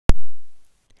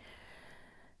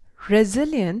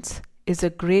Resilience is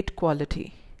a great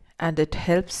quality and it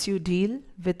helps you deal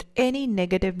with any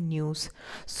negative news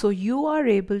so you are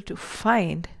able to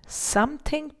find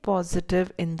something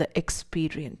positive in the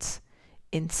experience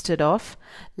instead of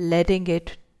letting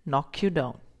it knock you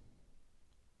down.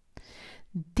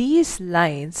 These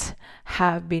lines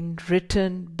have been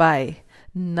written by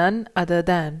none other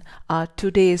than our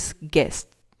today's guest.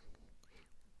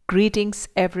 Greetings,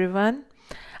 everyone.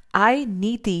 I,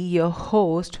 Neeti, your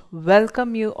host,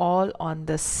 welcome you all on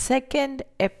the second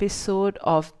episode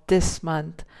of this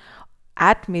month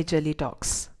at Majorly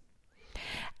Talks.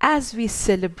 As we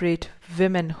celebrate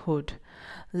womanhood,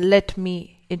 let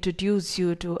me introduce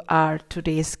you to our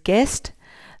today's guest.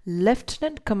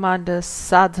 Lieutenant Commander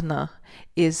Sadhana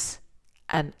is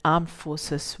an armed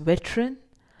forces veteran,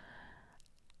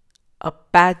 a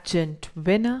pageant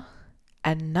winner,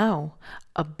 and now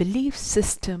a belief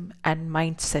system and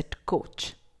mindset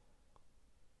coach.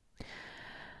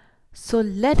 So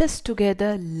let us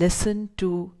together listen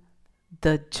to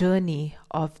the journey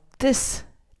of this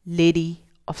lady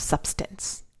of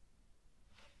substance.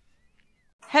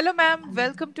 Hello, ma'am.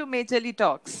 Welcome to Majorly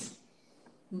Talks.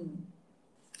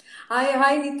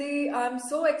 Hi, Niti. I'm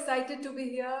so excited to be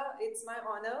here. It's my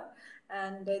honor,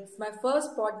 and it's my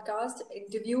first podcast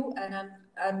interview, and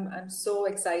I'm so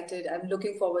excited. I'm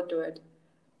looking forward to it.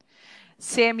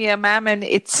 Same here, ma'am, and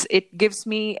it gives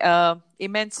me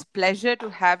immense pleasure to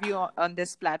have you on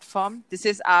this platform. This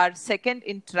is our second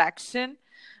interaction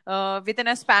within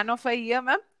a span of a year,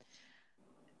 ma'am.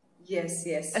 Yes.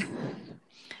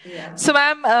 Yeah. So,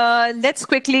 ma'am, let's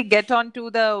quickly get on to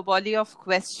the volley of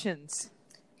questions.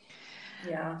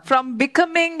 Yeah. From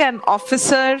becoming an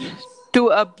officer to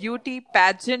a beauty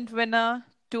pageant winner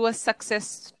to a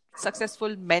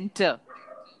successful mentor.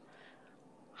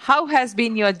 How has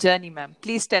been your journey, ma'am?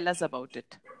 Please tell us about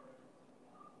it.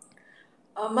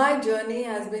 My journey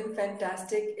has been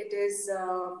fantastic. It is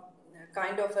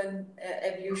kind of an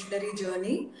evolutionary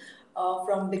journey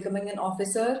from becoming an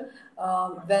officer.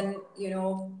 When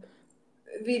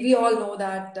we all know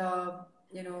that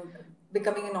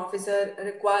becoming an officer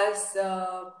requires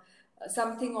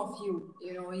something of you.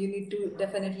 You need to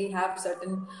definitely have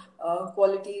certain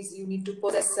qualities. You need to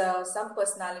possess some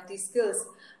personality skills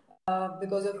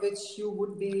because of which you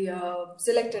would be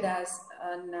selected as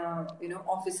an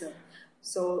officer.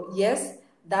 So yes,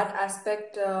 that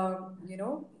aspect,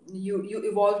 you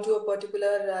evolve to a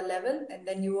particular level, and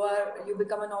then you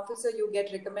become an officer. You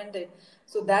get recommended.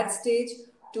 So that stage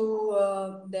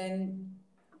to then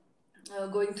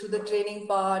going through the training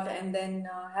part, and then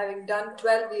having done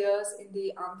 12 years in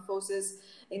the armed forces,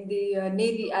 in the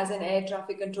Navy as an air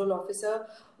traffic control officer,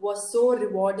 was so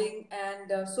rewarding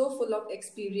and so full of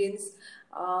experience,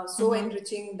 so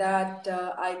enriching that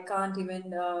I can't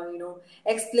even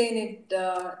explain it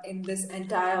in this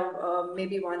entire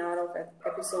maybe 1 hour of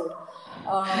episode.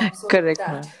 So Correct,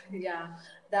 that ma'am. yeah,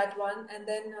 that one. And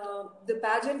then the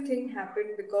pageant thing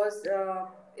happened because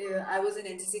I was an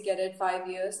NCC cadet 5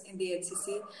 years in the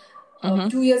NCC,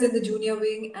 2 years in the junior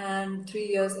wing and 3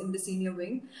 years in the senior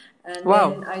wing, and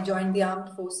Wow. then I joined the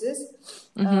armed forces.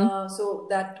 So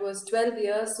that was 12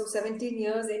 years, so 17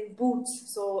 years in boots.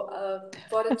 So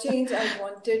for a change, I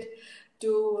wanted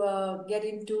to get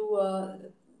into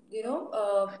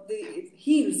the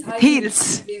heels, high heels,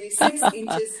 Heels. maybe 6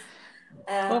 inches.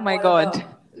 Oh my Or God.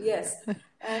 above. Yes,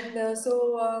 and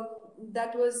so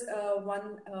that was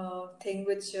one thing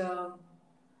which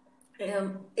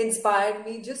inspired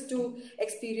me just to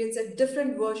experience a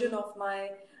different version of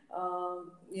my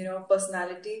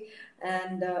personality,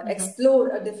 and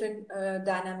explore a different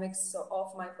dynamics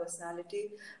of my personality.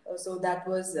 So that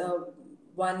was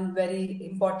one very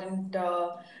important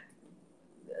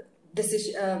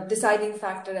deciding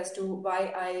factor as to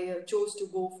why I chose to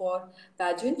go for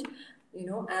pageant,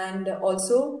 and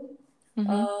also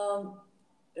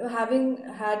having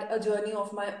had a journey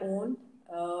of my own,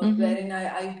 wherein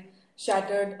I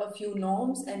shattered a few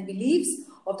norms and beliefs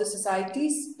of the society,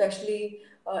 especially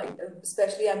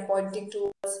I'm pointing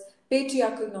towards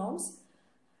patriarchal norms.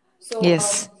 So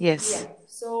Yes, yeah, yes.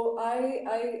 so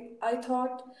I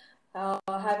thought,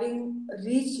 having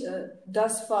reached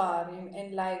thus far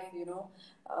in life,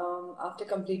 after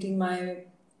completing my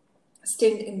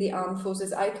stint in the armed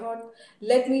forces, I thought,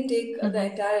 let me take the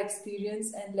entire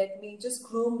experience and let me just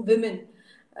groom women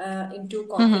into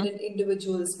confident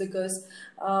individuals, because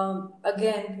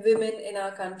again, women in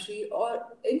our country, or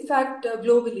in fact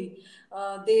globally,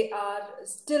 they are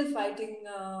still fighting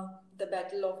the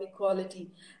battle of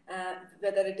equality,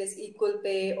 whether it is equal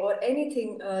pay or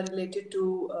anything related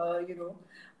to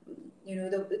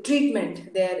the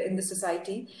treatment there in the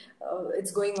society.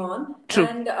 it's going on. True.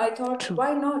 And I thought, True.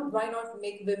 why not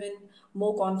make women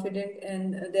more confident,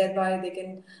 and thereby they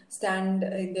can stand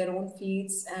in their own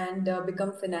feet and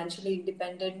become financially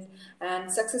independent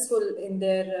and successful in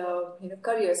their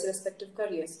careers, respective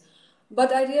careers.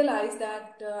 But I realized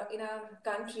that in our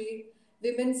country,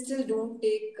 women still don't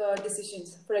take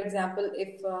decisions. For example,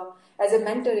 if as a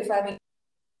mentor, if I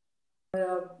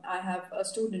have a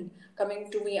student coming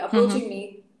to me, approaching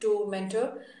me to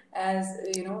mentor, as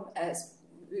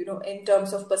in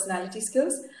terms of personality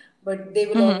skills, but they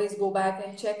will always go back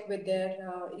and check with their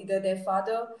either their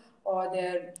father or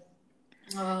their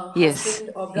Yes.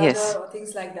 husband or brother Yes. or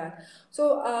things like that.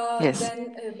 So Yes.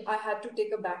 then I had to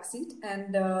take a back seat,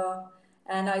 and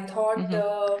I thought,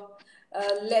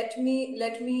 let me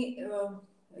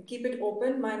keep it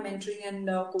open, my mentoring and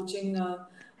coaching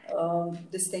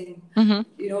this thing,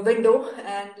 window,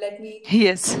 and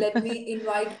Yes. let me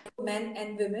invite men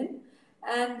and women,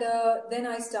 and then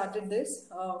I started this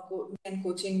men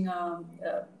coaching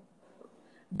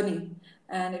journey,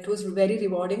 and it was very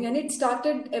rewarding. And it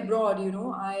started abroad.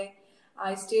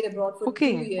 I stayed abroad for two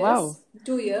Okay. Wow. years,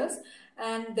 2 years,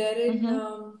 and therein.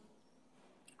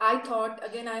 I thought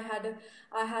again, I had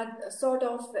a sort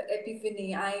of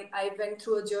epiphany. I went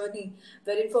through a journey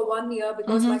wherein for 1 year,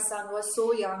 because my son was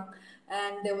so young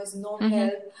and there was no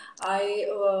help,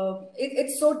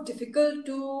 it's so difficult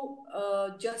to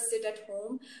just sit at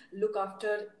home, look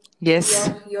after Yes.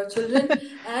 your children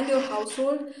and your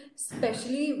household,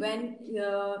 especially when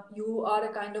you are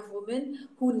a kind of woman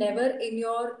who never in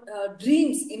your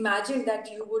dreams imagined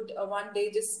that you would one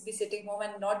day just be sitting home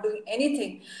and not doing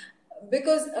anything,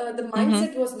 because the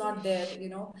mindset was not there.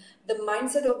 The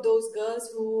mindset of those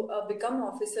girls who become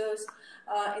officers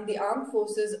in the armed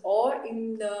forces or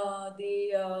in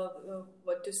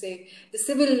what to say, the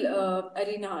civil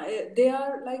arena, they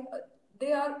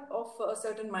are of a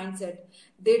certain mindset.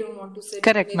 They don't want to sit,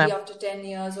 Correct, maybe ma'am. after 10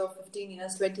 years or 15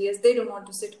 years, 20 years, they don't want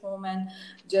to sit home and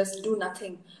just do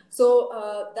nothing. So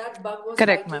that bug was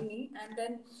Correct, biting ma'am. me, and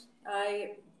then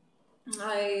I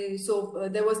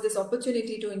there was this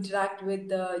opportunity to interact with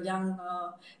the young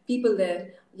people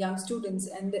there, young students,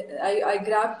 and I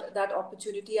grabbed that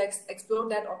opportunity. I explored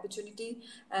that opportunity,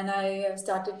 and I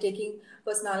started taking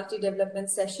personality development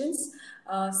sessions,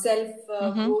 self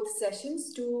growth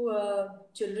sessions to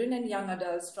children and young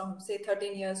adults from say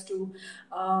 13 years to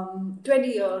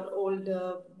 20-year-old,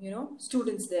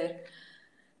 students there.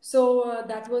 So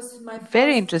that was my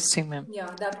Very first, interesting, ma'am.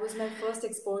 yeah, that was my first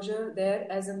exposure there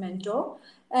as a mentor.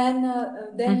 And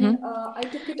then I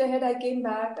took it ahead. I came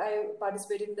back. I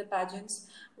participated in the pageants,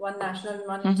 one national and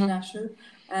one international,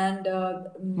 and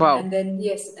Wow. and then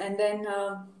yes, and then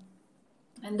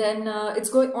it's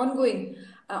ongoing,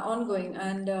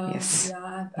 and Yes.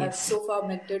 yeah, I've Yes. so far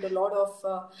mentored a lot of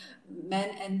men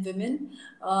and women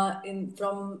in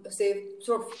from say,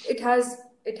 so it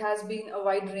has been a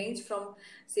wide range from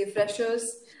say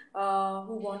freshers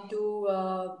who want to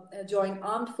join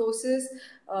armed forces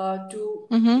to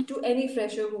any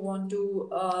fresher who want to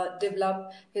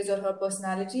develop his or her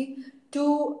personality,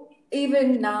 to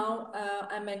even now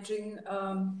I'm mentoring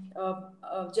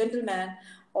a gentleman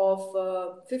of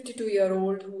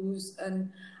 52-year-old who's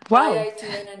an Wow.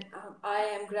 IITN and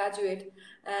IIM graduate,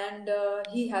 and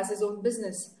he has his own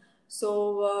business.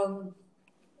 So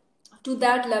to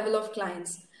that level of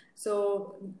clients. So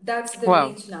that's the Wow.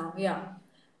 range now. Yeah.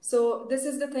 So this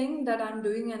is the thing that I'm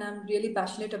doing, and I'm really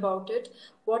passionate about it.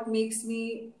 What makes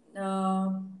me,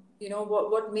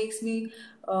 what makes me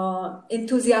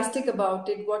enthusiastic about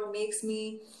it, what makes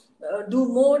me do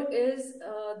more is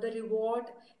the reward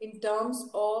in terms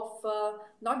of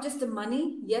not just the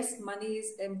money. Yes, money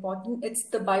is important, it's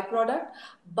the byproduct,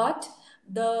 but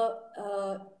the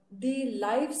uh, the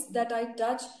lives that I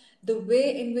touch, the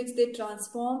way in which they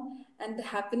transform, and the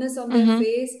happiness on their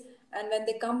face. And when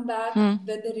they come back,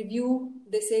 when they review,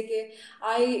 they say, okay,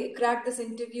 I cracked this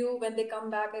interview. When they come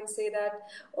back and say that,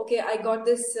 okay, I got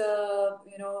this,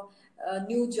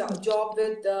 new job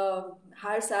with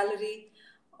higher salary,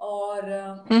 or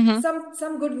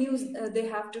some good news they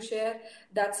have to share.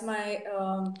 That's my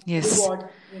Yes. reward,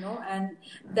 and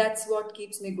that's what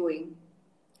keeps me going.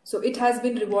 So it has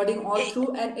been rewarding all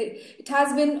through, and it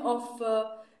has been of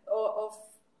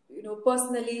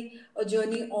personally a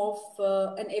journey of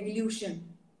an evolution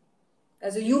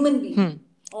as a human being.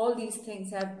 All these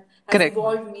things has Correct, ma'am.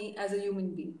 evolved me as a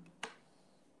human being.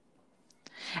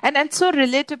 And so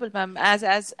relatable, ma'am,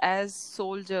 as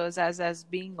soldiers, as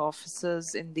being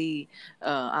officers in the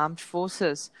armed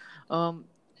forces,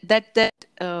 that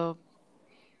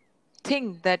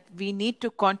thing that we need to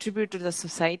contribute to the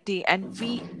society, and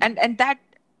we and that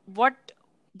what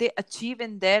they achieve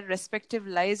in their respective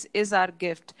lives is our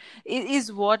gift. It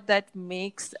is what that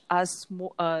makes us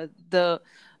the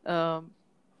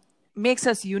makes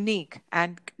us unique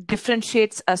and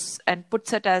differentiates us and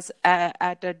puts it as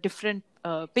at a different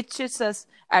pitches us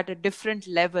at a different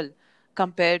level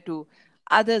compared to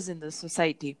others in the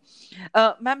society.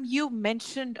 Ma'am, you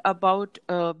mentioned about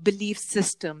belief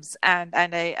systems, and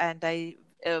I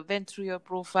went through your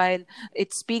profile.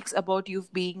 It speaks about you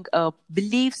being a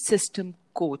belief system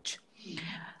coach.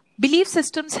 Belief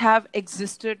systems have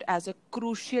existed as a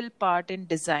crucial part in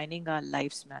designing our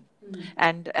lives, man.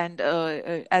 And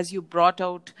as you brought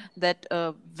out that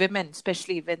women,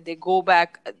 especially when they go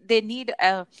back, they need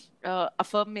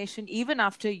affirmation. Even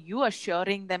after you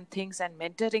assuring them things and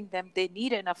mentoring them, they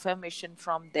need an affirmation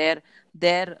from their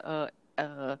uh,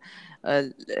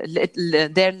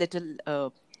 their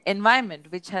little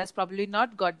environment, which has probably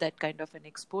not got that kind of an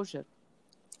exposure.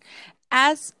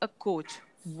 As a coach,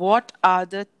 what are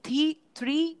the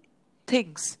three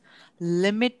things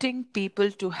limiting people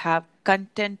to have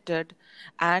contented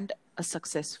and a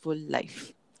successful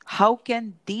life? How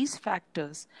can these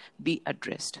factors be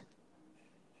addressed?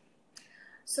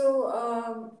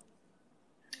 So,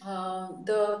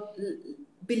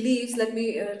 beliefs, let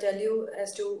me tell you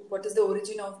as to what is the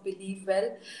origin of belief.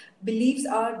 Well, beliefs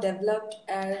are developed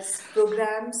as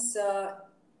programs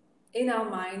in our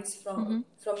minds from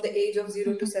the age of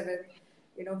 0 to 7.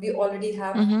 You know, we already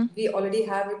have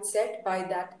it set by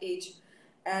that age,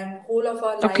 and whole of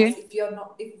our lives, Okay.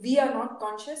 if we are not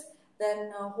conscious,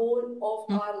 then whole of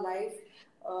our life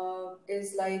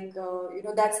is like,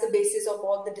 that's the basis of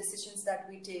all the decisions that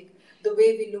we take, the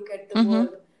way we look at the Mm-hmm.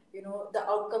 world, the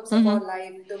outcomes of our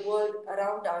life, the world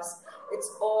around us. It's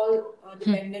all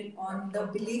dependent on the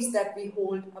beliefs that we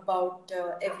hold about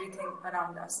everything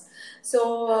around us. So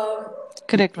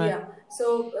Correct, ma'am. yeah,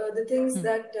 so the things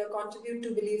that contribute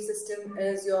to belief system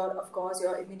is of course,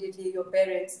 your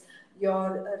parents,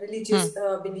 your religious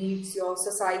beliefs, your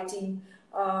society,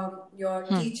 your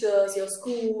teachers, your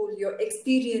school, your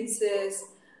experiences.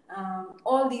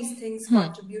 All these things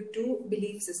contribute to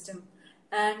belief system,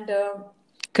 and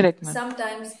Correct, ma'am.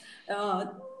 sometimes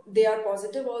they are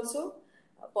positive also,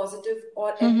 positive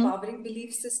or empowering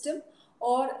belief system,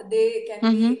 or they can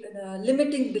be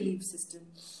limiting belief system.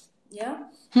 Yeah.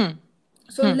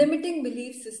 So limiting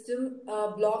belief system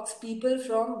blocks people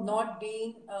from not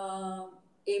being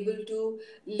able to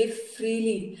live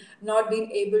freely, not being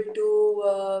able to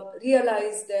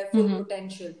realize their full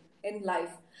potential in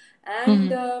life,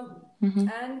 and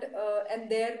and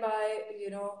thereby,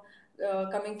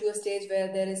 coming to a stage where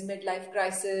there is midlife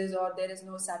crisis, or there is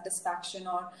no satisfaction,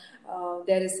 or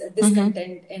there is a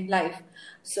discontent in life.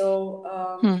 So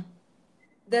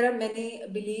there are many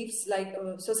beliefs, like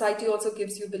society also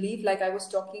gives you belief, like I was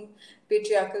talking,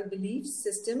 patriarchal belief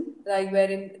system, like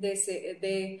wherein they say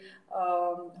they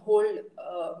hold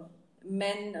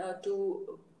men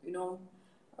to,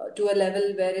 to a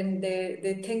level wherein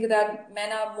they think that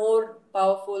men are more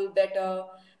powerful, better,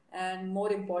 and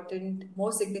more important,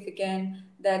 more significant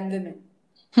than women.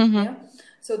 Yeah.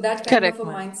 So that kind of Correct, a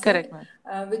ma'am. mindset, Correct,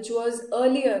 ma'am. which was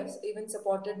earlier even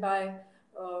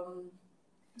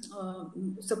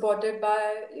um, supported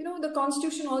by, the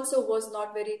constitution also was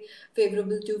not very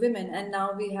favorable to women, and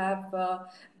now we have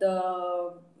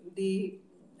the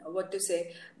what to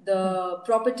say, the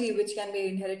property which can be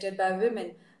inherited by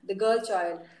women, the girl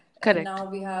child. And Correct. now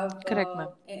we have, Correct, ma'am.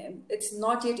 it's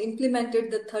not yet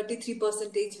implemented, the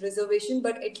 33% reservation,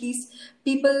 but at least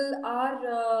people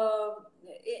are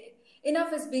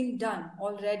enough is being done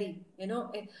already,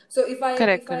 so if i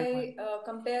Correct, if correct, ma'am. i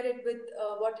compare it with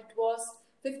what it was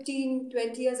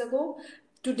 15-20 years ago,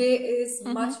 today is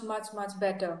much much much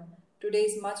better. Today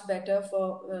is much better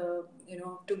for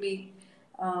to be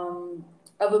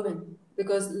a woman,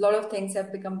 because a lot of things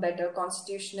have become better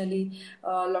constitutionally.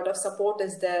 A lot of support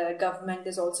is there, government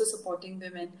is also supporting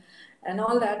women, and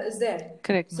all that is there.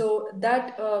 Correct, ma'am. So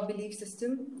that belief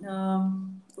system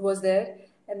was there.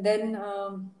 And then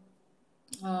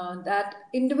that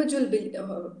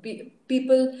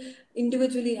people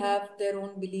individually have their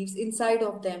own beliefs inside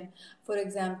of them, for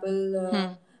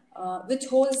example, which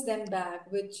holds them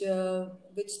back, which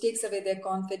takes away their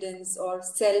confidence or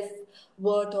self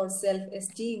worth or self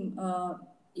esteem,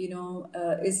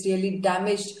 is really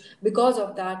damaged because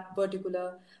of that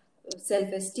particular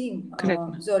self-esteem, Correct,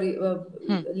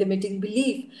 ma'am. limiting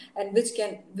belief, and which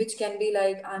can be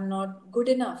like, I'm not good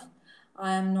enough,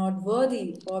 I am not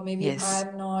worthy, or maybe Yes.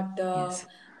 I'm not Yes.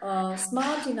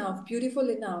 smart enough, beautiful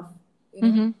enough, you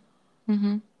know,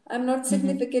 I'm not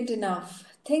significant enough,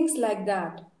 things like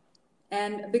that.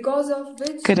 And because of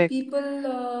which Correct.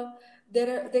 people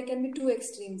there can be two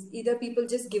extremes. Either people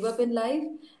just give up in life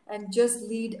and just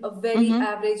lead a very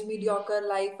average, mediocre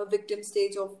life, a victim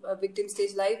stage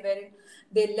life, wherein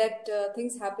they let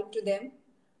things happen to them.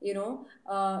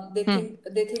 They think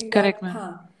that Correct,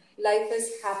 ma'am. life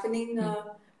is happening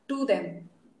to them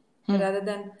rather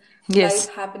than life Yes.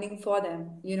 happening for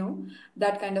them.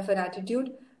 That kind of an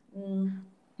attitude.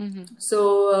 So,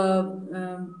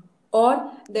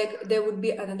 or there would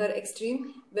be another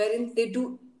extreme wherein they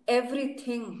do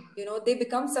everything. They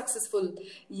become successful.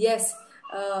 Yes,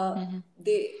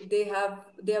 they are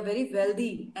very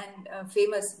wealthy and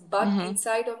famous, but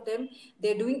inside of them,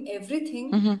 they're doing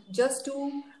everything just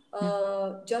to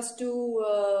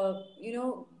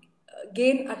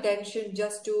gain attention,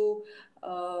 just to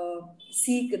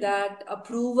seek that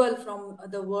approval from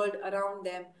the world around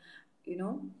them. you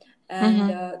know and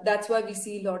that's why we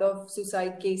see a lot of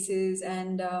suicide cases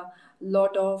and a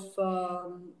lot of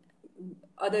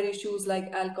other issues like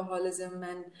alcoholism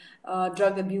and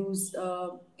drug abuse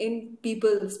in people.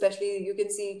 Especially, you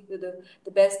can see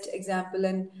the best example,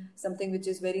 and something which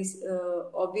is very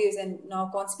obvious and now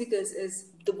conspicuous, is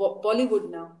the Bollywood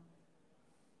now.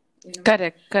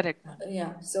 Correct, ma'am.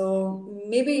 Yeah, so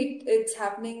maybe it's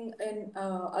happening in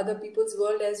other people's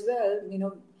world as well,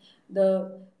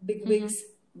 the big wigs.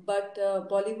 But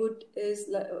Bollywood is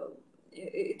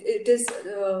it is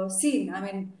seen, I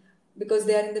mean, because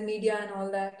they are in the media and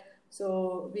all that,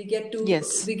 so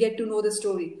Yes. we get to know the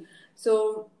story.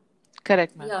 So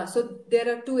Correct, ma'am. yeah, so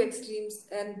there are two extremes,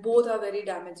 and both are very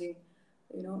damaging.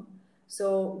 you know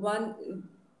so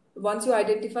once you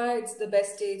identify, it's the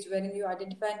best stage when you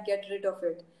identify and get rid of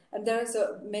it. And there are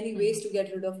so many ways to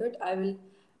get rid of it. I will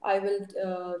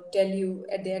tell you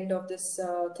at the end of this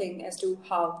thing as to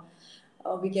how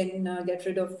we can get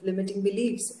rid of limiting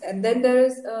beliefs. And then there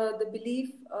is the belief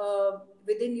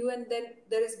within you, and then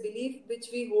there is belief which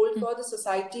we hold for the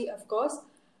society, of course,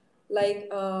 like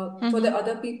for the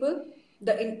other people.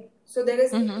 So there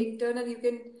is internal, you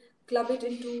can club it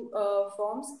into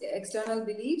forms: external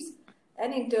beliefs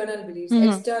and internal beliefs.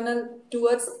 External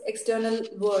towards external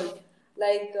world,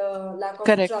 like lack of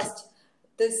Correct. trust.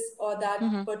 This or that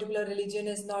particular religion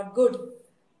is not good.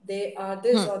 They are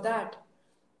this or that.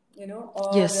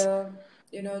 Or Yes.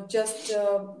 just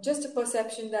a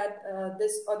perception that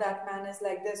this or that man is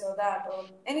like this or that, or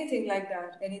anything like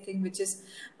that. Anything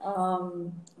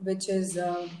um, which is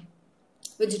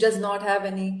which does not have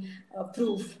any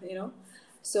proof.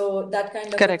 So that kind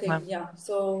of a Correct, thing. ma'am. Yeah,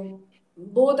 so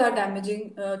both are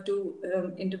damaging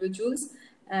to individuals.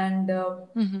 And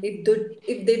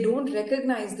if they don't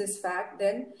recognize this fact,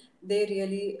 then they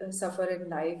really suffer in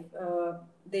life.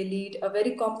 They lead a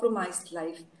very compromised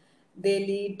life. They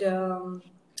lead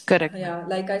Correct, ma'am. yeah,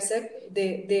 like I said,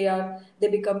 they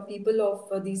become people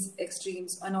of these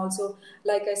extremes. And also,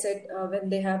 like I said, when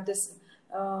they have this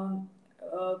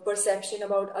perception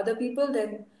about other people,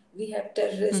 then we have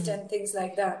terrorists and things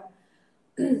like that.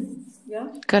 Yeah.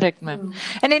 Correct, ma'am.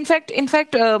 And in fact,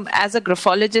 as a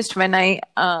graphologist, when I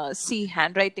see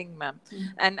handwriting, ma'am,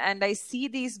 and I see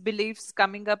these beliefs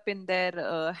coming up in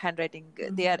their handwriting,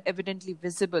 they are evidently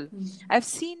visible. I've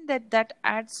seen that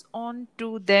adds on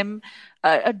to them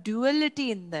a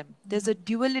duality in them. There's a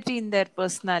duality in their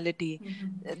personality.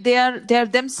 They are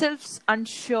themselves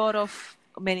unsure of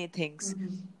many things.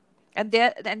 And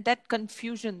that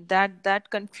confusion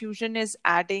is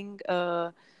adding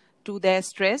to their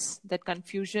stress. That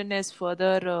confusion is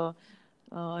further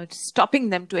stopping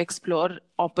them to explore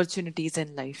opportunities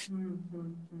in life.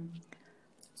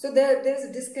 So there's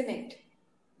a disconnect.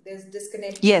 There's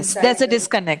disconnect Yes, inside there's a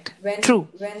disconnect. True.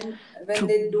 when True.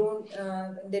 they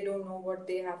don't know what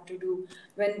they have to do,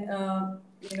 when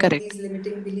Correct. these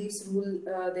limiting beliefs rule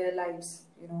their lives.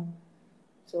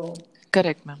 So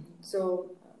Correct, ma'am. so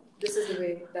this is the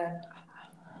way that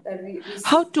we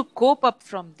How to cope up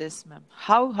from this, ma'am?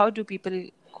 How do people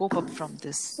cope up from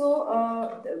this? So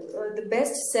the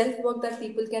best self work that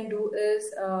people can do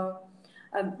is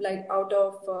like, out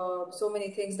of so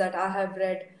many things that I have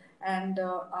read, and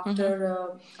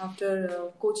after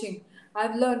coaching,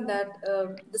 I've learned that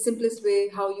the simplest way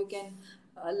how you can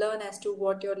learn as to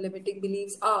what your limiting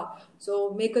beliefs are.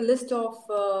 So make a list of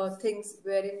things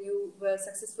wherein you were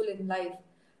successful in life,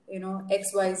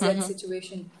 XYZ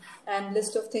situation, and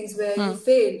list of things where you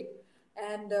failed,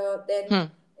 and then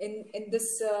in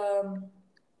this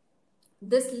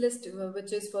list,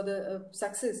 which is for the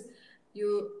success,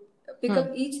 you pick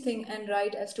up each thing and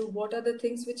write as to what are the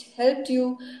things which helped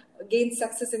you gain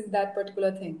success in that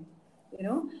particular thing,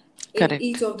 in Correct.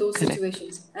 each of those Correct.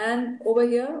 situations. And over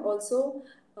here also,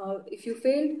 if you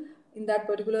failed in that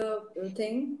particular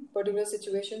thing, particular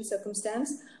situation,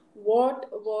 circumstance, what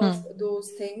was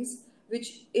those things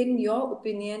which, in your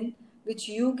opinion, which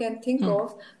you can think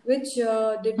of, which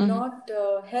did not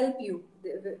help you,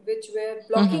 which were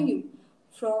blocking you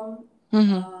from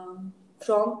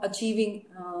achieving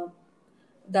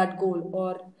that goal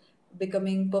or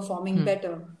performing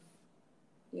better,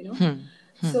 you know.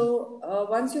 So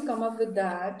once you come up with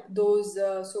those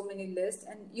so many lists,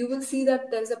 and you will see that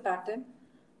there's a pattern,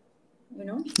 you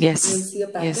know. Yes. You will see a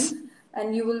pattern, Yes.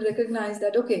 and you will recognize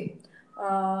that, okay,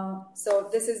 so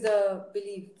this is the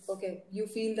belief. Okay, you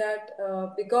feel that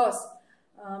because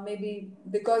maybe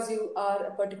because you are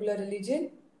a particular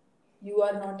religion, you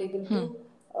are not able to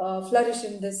flourish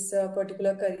in this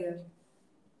particular career.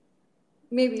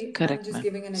 Maybe I'm Correct, just ma'am.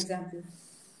 giving an example.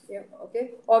 Yeah,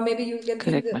 okay. Or maybe you can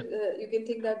think Correct, that you can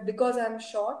think that because I'm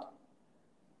short,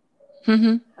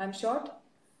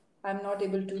 I'm not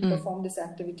able to perform this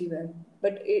activity well.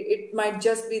 But it might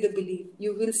just be the belief.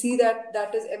 You will see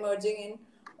that is emerging in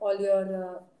all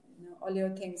your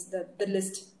things, the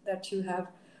list that you have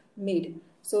made.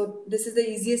 So this is the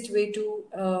easiest way to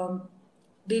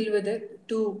deal with it,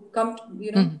 to come,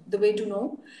 the way to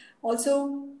know.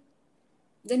 Also,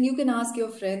 then you can ask your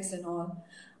friends and all,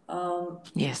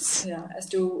 Yes. yeah, as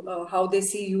to how they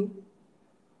see you.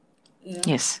 Yeah.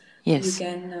 Yes. You Yes.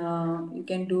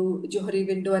 can do Johari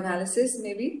window analysis,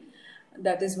 maybe.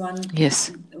 That is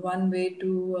Yes. one way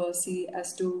to see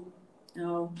as to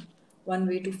uh, one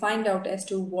way to find out as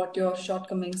to what your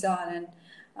shortcomings are, and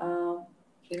uh,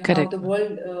 how Correct, the ma'am.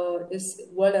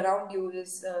 world around you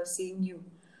is seeing you.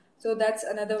 So that's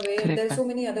another way. Correct, There's ma'am. so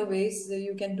many other ways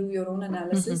you can do your own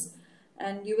analysis,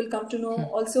 and you will come to know.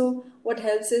 Also, what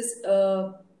helps is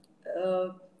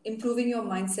improving your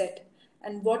mindset.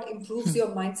 And what improves your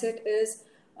mindset is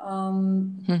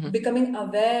becoming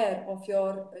aware of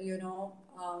your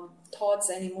thoughts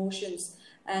and emotions,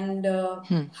 and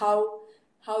how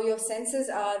your senses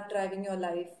are driving your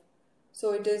life.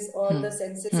 So it is all the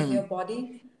senses in your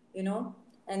body,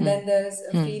 and then there's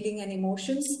a feeling and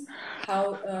emotions,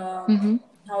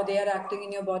 how they are acting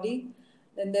in your body.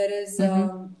 Then there is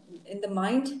in the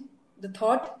mind, the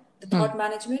thought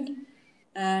management,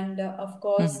 and of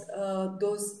course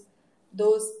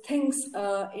those things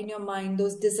in your mind,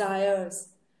 those desires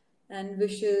and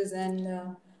wishes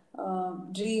and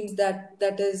dreams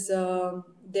that is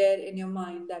there in your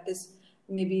mind, that is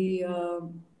maybe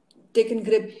taken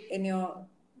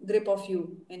grip of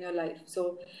you in your life.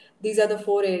 So these are the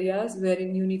 4 areas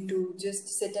wherein you need to just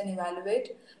sit and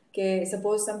evaluate. Okay,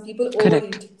 suppose some people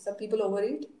Correct.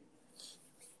 overeat.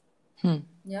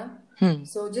 Yeah.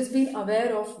 So just being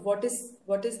aware of what is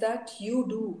that you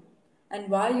do and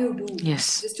why you do,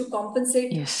 Yes. just to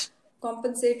Yes.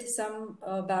 compensate some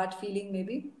bad feeling,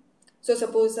 maybe. So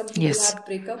suppose some people Yes. have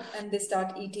breakup and they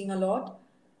start eating a lot.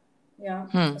 Yeah.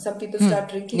 Some people start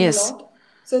drinking a Yes. lot.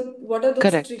 So what are those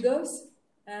Correct. triggers,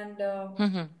 and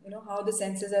how the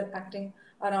senses are acting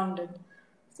around it,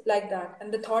 like that.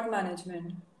 And the thought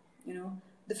management,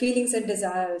 the feelings and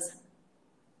desires,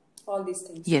 all these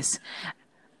things. Yes.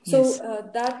 So Yes.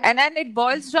 that And it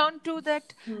boils down to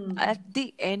that at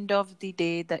the end of the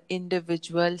day, the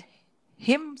individual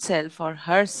himself or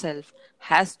herself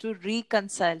has to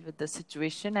reconcile with the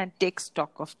situation and take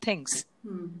stock of things.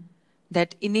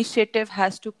 That initiative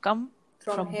has to come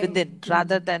from from him. within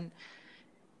rather than,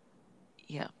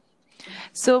 yeah.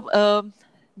 So,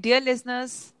 dear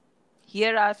listeners,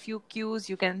 here are a few cues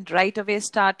you can right away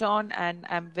start on, and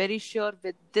I'm very sure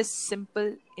with this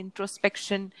simple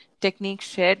introspection technique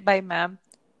shared by ma'am,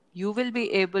 you will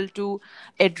be able to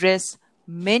address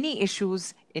many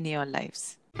issues in your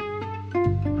lives.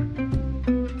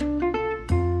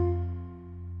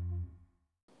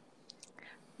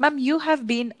 Ma'am, you have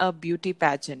been a beauty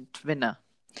pageant winner,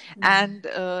 and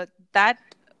that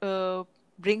uh,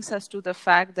 brings us to the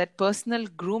fact that personal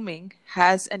grooming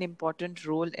has an important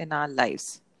role in our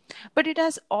lives. But it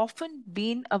has often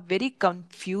been a very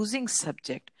confusing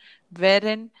subject,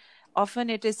 wherein often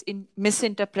it is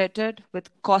misinterpreted with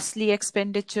costly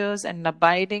expenditures and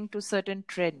abiding to certain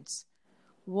trends.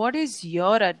 What is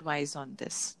your advice on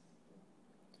this?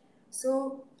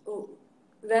 So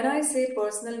when I say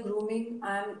personal grooming,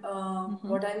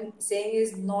 what I'm saying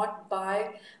is not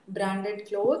buy branded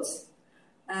clothes,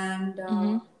 and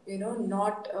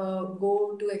not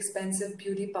go to expensive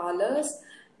beauty parlors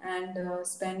and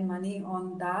spend money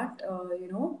on that.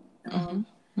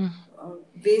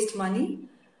 Waste money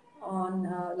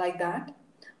on like that.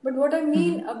 But what I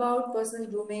mean about personal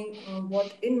grooming,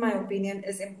 what in my opinion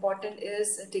is important,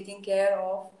 is taking care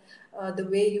of the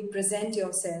way you present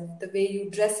yourself, the way you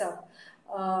dress up.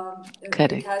 It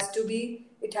Correct. has to be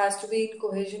in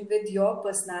cohesion with your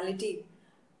personality.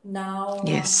 Now,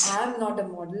 Yes. I'm not a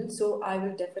model, so I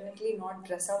will definitely not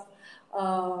dress up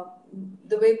uh,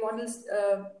 the way models,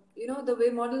 the way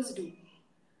models do,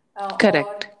 or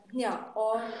Correct. yeah,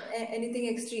 or anything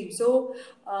extreme. So,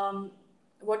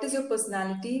 what is your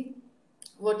personality?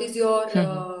 What is your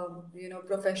Mm-hmm.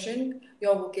 profession,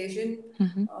 your vocation,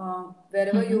 Mm-hmm.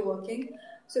 wherever Mm-hmm. you're working?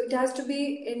 So it has to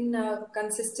be in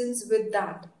consistence with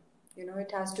that.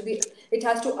 It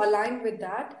has to align with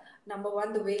that. Number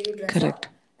one, the way you dress Correct.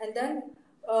 up, and then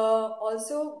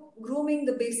also grooming,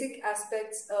 the basic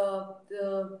aspects,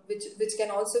 which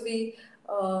can also be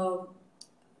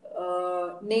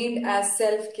named as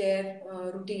self-care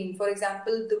routine. For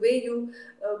example, the way you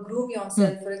groom Mm.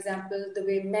 yourself. For example, the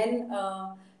way men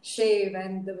shave,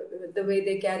 and the way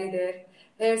they carry their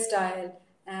hairstyle,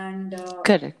 and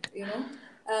Correct. you know.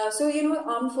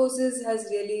 Armed forces has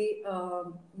really,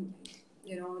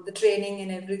 the training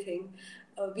and everything.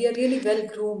 We are really well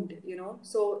groomed,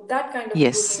 so that kind of grooming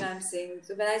Yes. I'm saying.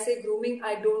 So when I say grooming,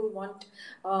 I don't want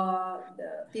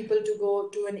the people to go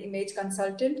to an image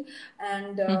consultant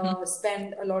and Mm-hmm.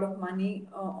 spend a lot of money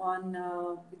on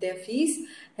their fees,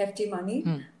 hefty money,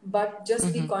 Mm. but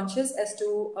just be Mm-hmm. conscious as to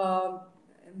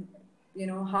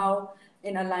how,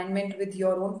 in alignment with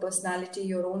your own personality,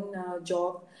 your own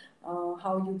job,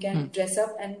 how you can Mm. dress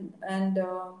up and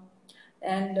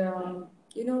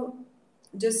you know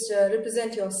just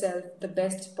represent yourself the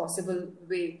best possible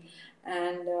way.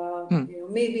 And Mm.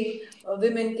 maybe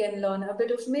women can learn a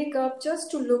bit of makeup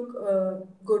just to look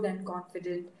good and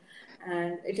confident,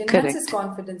 and it enhances Correct.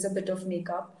 confidence, a bit of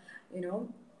makeup, you know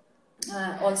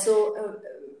also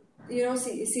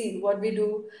see what we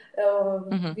do.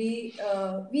 Mm-hmm. We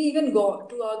even go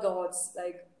to our gods,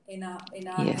 like in our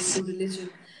Yes. Hindu religion.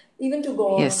 Even to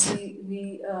gods, Yes.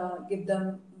 we give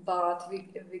them bath. We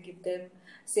give them,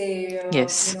 say,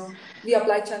 Yes. we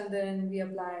apply chandan, we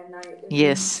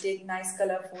Yes. take nice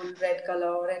colorful red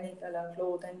color or any color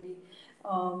cloth, and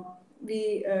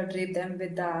we drape them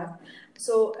with that.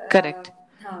 So Correct.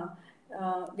 huh,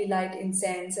 we light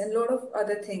incense and a lot of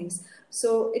other things.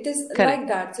 So it is like Correct.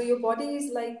 that. So your body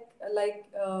is like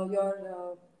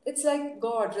your it's like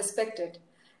God, respect it.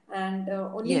 And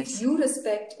only if Yes. you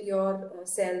respect your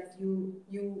self,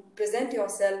 you present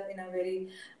yourself in a very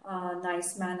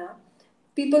nice manner,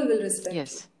 people will respect you.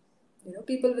 Yes.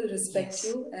 People will respect Yes.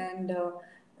 you, and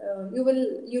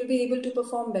you'll be able to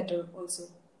perform better also.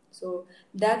 So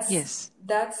Yes.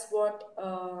 that's what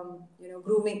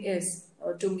grooming is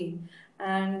to me.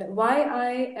 And why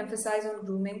I emphasize on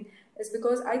grooming is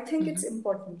because I think Mm-hmm. it's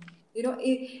important.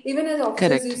 Even as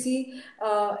officers, you Correct. see,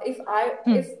 if I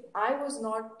Hmm. if I was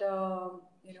not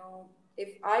if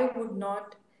I would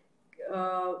not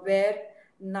wear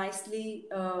nicely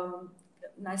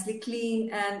clean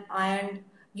and ironed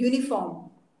uniform,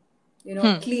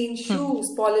 Hmm. clean Hmm. shoes,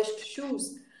 polished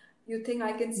shoes. You think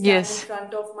I can stand in Yes.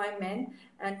 front of my men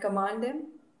and command them?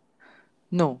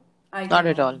 No. I Not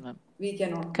at cannot. all, ma'am. We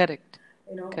cannot. Correct.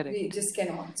 We Correct. just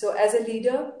cannot. So, as a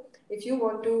leader, if you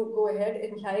want to go ahead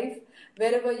in life,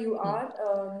 wherever you Hmm. are,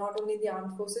 not only the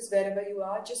armed forces, wherever you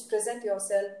are, just present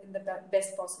yourself in the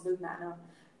best possible manner.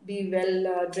 Be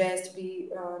well dressed, be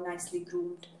nicely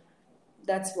groomed.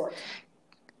 That's what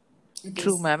it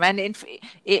True, is. ma'am. And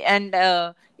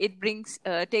it brings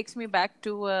takes me back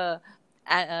to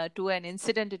an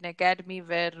incident in academy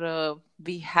where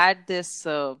we had this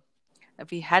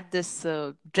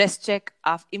dress check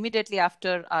immediately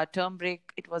after our term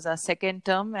break. It was our second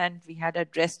term, and we had a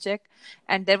dress check,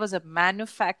 and there was a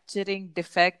manufacturing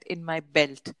defect in my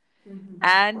belt,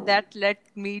 and that led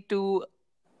me to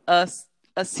a, s-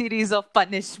 a series of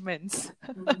punishments.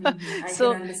 I can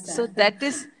So understand.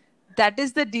 that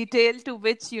is the detail to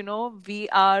which we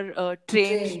are trained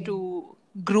Trained. to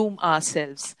groom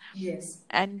ourselves. Yes.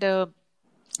 And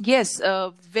yes,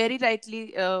 very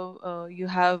rightly, you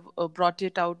have brought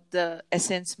it out, the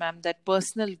essence, ma'am, that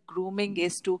personal grooming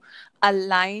is to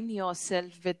align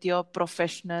yourself with your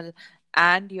professional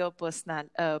and your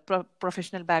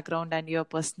professional background and your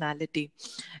personality.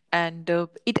 And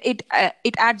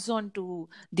it adds on to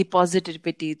the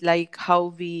positivity, like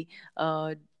how we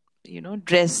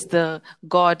dress the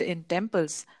god in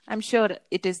temples. I'm sure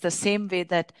it is the same way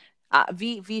that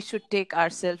we should take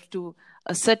ourselves to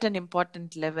a certain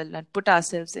important level and put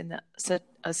ourselves in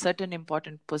a certain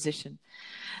important position.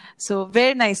 So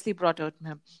very nicely brought out,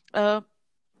 ma'am.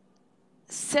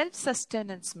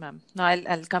 Self-sustenance, ma'am. Now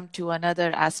I'll come to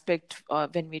another aspect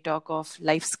when we talk of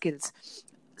life skills.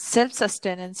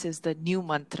 Self-sustenance is the new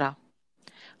mantra.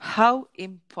 How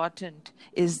important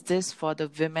is this for the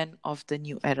women of the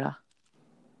new era?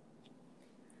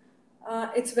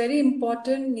 It's very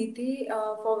important, Niti,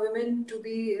 for women to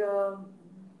be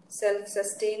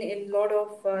self-sustain in a lot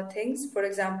of things. For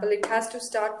example, it has to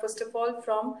start first of all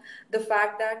from the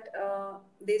fact that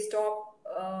they stop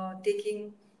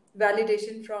taking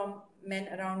validation from men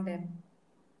around them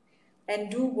and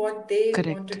do what they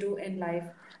want to Correct. do in life.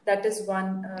 That is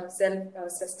one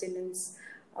self-sustenance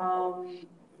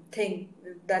thing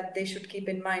that they should keep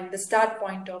in mind. The start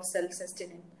point of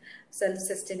self-sustenance.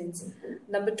 Self-sustenance.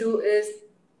 Number two is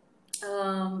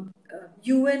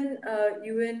UN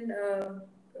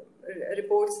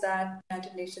reports that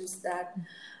United Nations that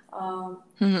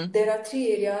there are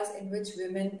three areas in which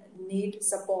women need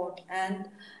support and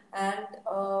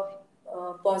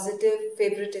positive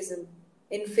favoritism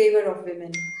in favor of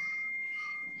women,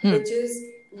 which is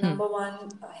number one,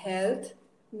 health.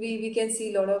 We can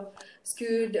see a lot of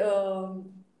skewed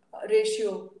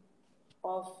ratio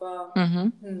of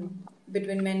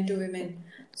between men to women.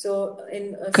 So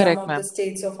in some Correct, of the ma'am.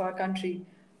 states of our country,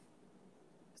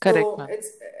 Correct, so ma'am. it's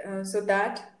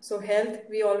so health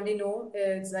we already know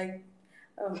it's like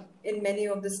in many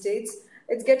of the states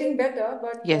it's getting better,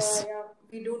 but Yes. yeah,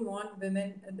 we don't want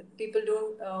women. People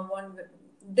don't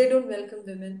they don't welcome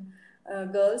women,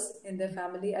 girls in their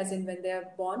family as in when they are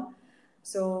born.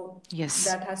 So Yes.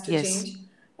 that has to Yes. change.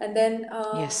 And then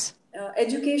Yes.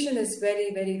 education is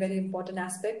very very very important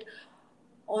aspect.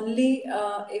 Only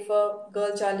if a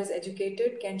girl child is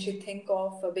educated can she think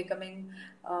of becoming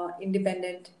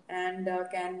independent and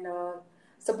can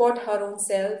support her own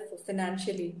self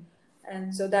financially.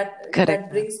 And so Correct, that ma'am.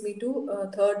 brings me to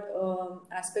third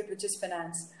aspect, which is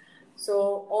finance.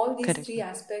 So all these Correct, three ma'am.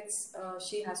 aspects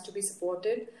she has to be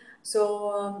supported.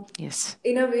 So Yes.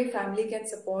 in a way family can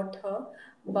support her,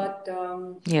 but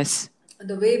Yes.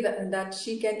 the way that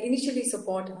she can initially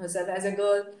support herself as a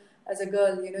girl,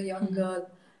 young girl,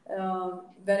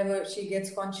 whenever she gets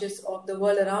conscious of the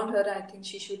world around her, I think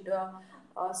she should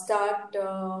start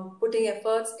putting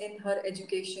efforts in her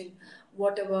education,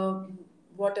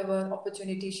 whatever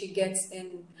opportunity she gets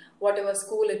in whatever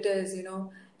school it is.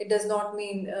 It does not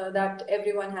mean that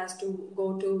everyone has to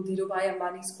go to Dhirubhai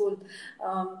Ambani school.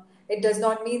 It does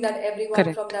not mean that everyone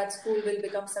from Correct. that school will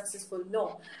become successful. No.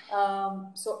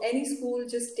 So any school,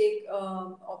 just take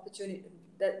opportunity,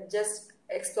 that just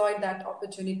exploit that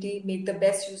opportunity, make the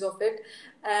best use of it,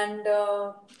 and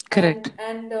Correct.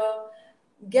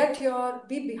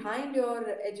 be behind your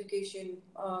education,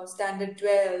 standard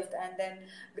 12th and then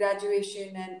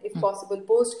graduation, and if possible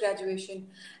post graduation,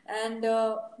 and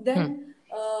then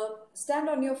stand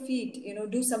on your feet,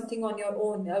 do something on your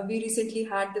own. We recently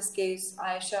had this case,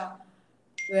 Aisha,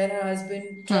 where her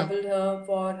husband troubled her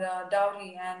for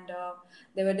dowry, and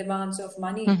there were demands of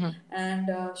money, and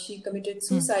she committed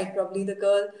suicide. Probably the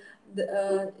girl,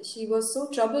 she was so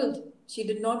troubled, she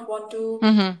did not want to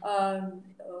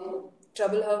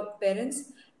trouble her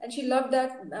parents, and she loved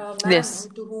that man Yes.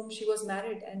 to whom she was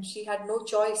married, and she had no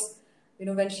choice.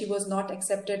 When she was not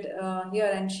accepted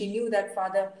here, and she knew that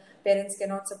father parents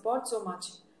cannot support so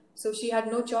much, so she had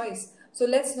no choice. So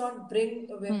let's not bring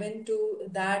women to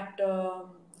that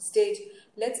stage.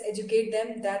 Let's educate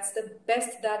them. That's the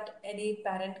best that any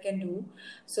parent can do.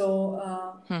 So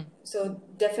so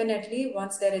definitely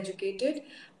once they're educated,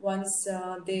 once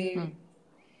they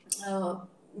uh,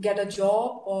 get a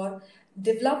job or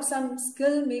develop some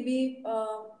skill, maybe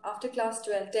after class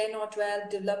 12, 10 or 12,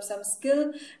 develop some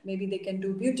skill. Maybe they can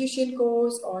do beautician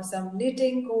course or some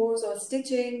knitting course or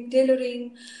stitching,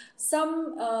 tailoring,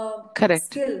 some Correct.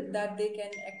 skill that they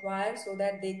can acquire so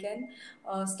that they can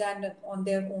stand on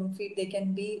their own feet. They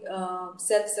can be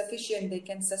self-sufficient, they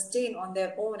can sustain on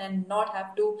their own and not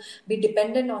have to be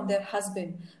dependent on their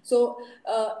husband. So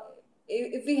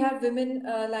if we have women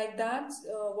like that,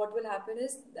 what will happen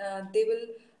is they will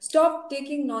stop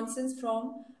taking nonsense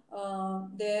from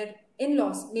their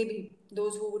in-laws. Maybe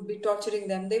those who would be torturing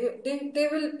them, they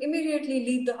will immediately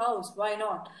leave the house. Why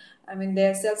not? I mean,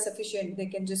 they're self-sufficient. They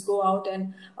can just go out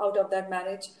and out of that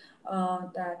marriage.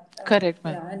 Correct,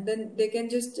 ma'am. Yeah, and then they can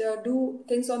just do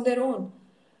things on their own.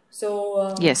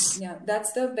 So Yes. yeah,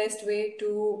 that's the best way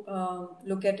to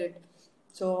look at it.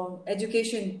 So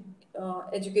education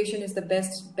is the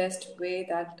best way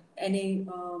that any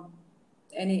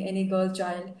girl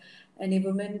child, any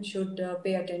woman should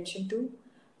pay attention to,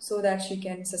 so that she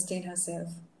can sustain herself.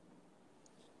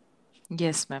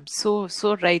 Yes, ma'am. So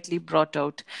rightly brought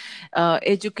out.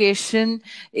 Education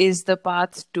is the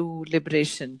path to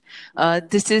liberation.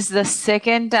 This is the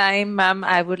second time, ma'am,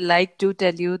 I would like to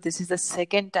tell you, this is the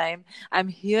second time I'm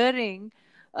hearing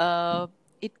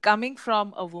it coming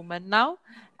from a woman now.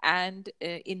 And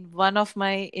in one of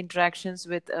my interactions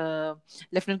with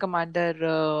Lieutenant Commander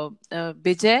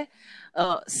Bijay,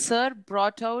 sir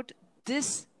brought out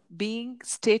this being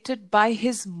stated by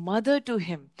his mother to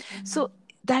him. So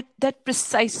that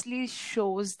precisely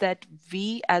shows that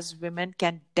we as women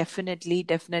can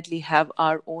definitely have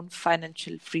our own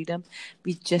financial freedom.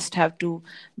 We just have to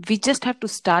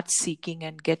start seeking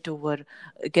and get over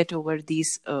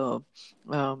these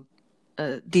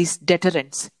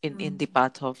deterrents in the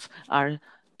path of our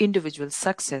individual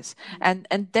success. And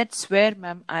that's where,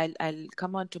 ma'am, I'll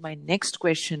come on to my next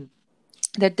question,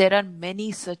 that there are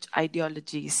many such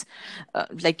ideologies,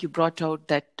 like you brought out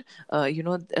that there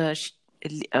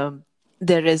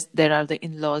are the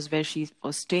in-laws where she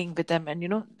was staying with them,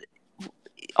 and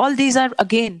all these are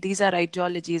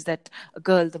ideologies that a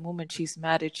girl, the moment she's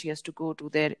married, she has to go to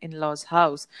their in-laws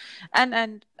house.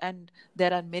 And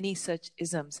there are many such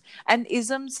isms, and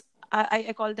isms,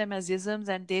 I call them as isms,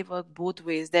 and they work both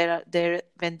ways. There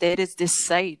when there is this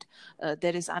side,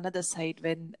 there is another side,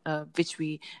 when which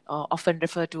we often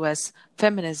refer to as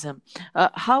feminism.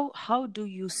 How do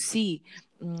you see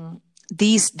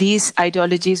these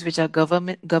ideologies which are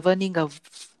governing a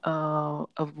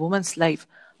woman's life?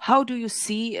 How do you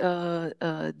see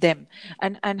them,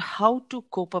 and how to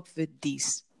cope up with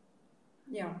these?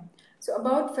 Yeah. So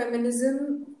about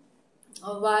feminism,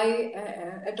 why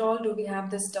at all do we have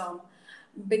this term?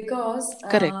 Because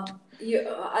Correct. I'll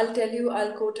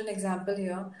quote an example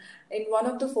here. In one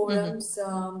of the Mm-hmm. forums,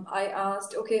 I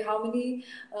asked, okay, how many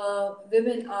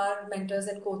women are mentors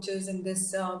and coaches in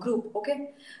this group?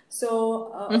 Okay,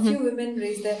 so a Mm-hmm. few women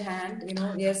raised their hand.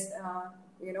 Yes,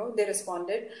 they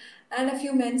responded, and a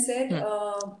few men said,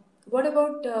 "What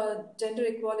about gender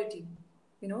equality?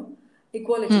 You know,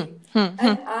 equality." Mm-hmm.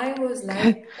 And I was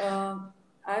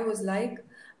like,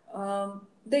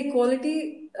 the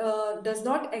equality does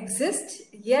not exist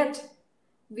yet.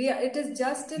 It is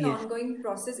just an Yes. ongoing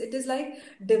process. It is like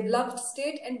developed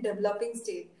state and developing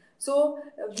state. So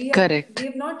we Correct.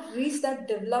 have not reached that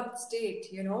developed state,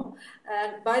 and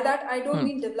by that I don't Hmm.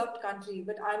 mean developed country,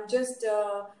 but I'm just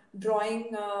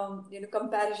drawing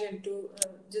comparison to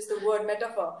just the word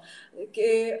metaphor.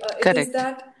 Okay, it is Correct.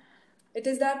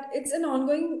 that it's an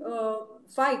ongoing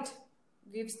fight.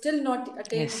 We've still not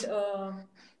attained Yes.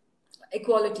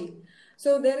 equality.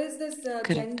 So there is this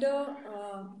Correct.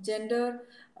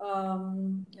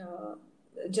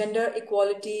 gender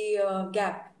equality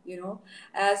gap,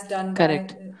 as done by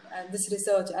Correct. this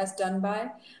research, as done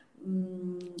by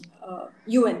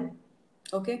UN.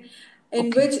 Okay, in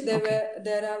Okay. which Okay.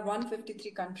 there are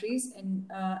 153 countries, and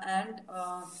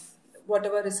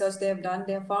whatever research they have done,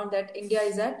 they have found that India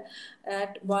is at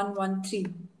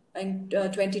 113 in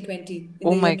 2020, in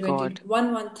Oh the my year God.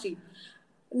 113.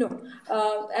 No,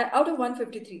 out of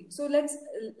 153. So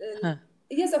Huh.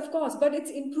 yes, of course, but it's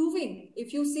improving.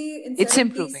 If you see in It's 70s,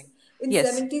 improving.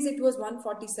 Yes. it was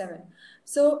 147.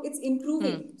 So it's Hmm.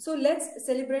 improving. So let's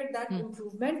celebrate that Hmm.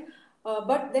 improvement.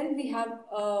 But then we have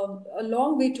a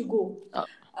long way to go. Uh,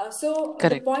 So the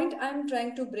Correct. point I'm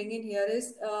trying to bring in here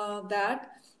is that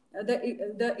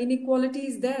the inequality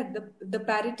is there, the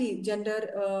parity, gender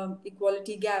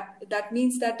equality gap. That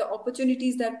means that the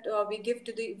opportunities that we give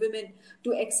to the women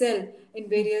to excel in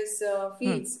various Hmm.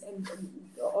 fields, and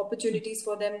opportunities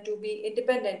for them to be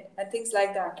independent and things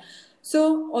like that.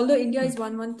 So although India Hmm. is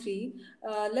 113,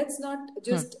 let's not Hmm.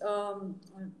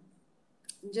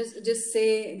 just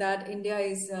say that India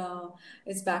is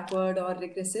backward or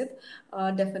regressive.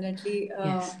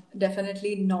 Yes.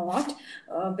 Definitely not,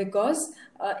 because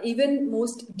even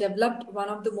one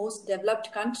of the most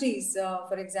developed countries,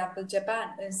 for example, Japan,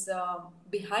 is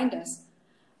behind us.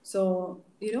 So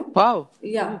Wow.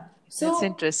 yeah. Ooh, that's So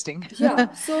interesting.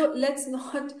 yeah. So let's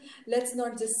not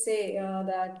just say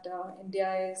that India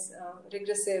is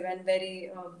regressive and very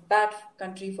bad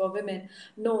country for women.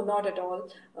 No, not at all.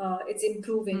 It's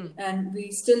improving, Hmm. and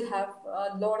we still have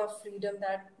a lot of freedom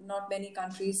that not many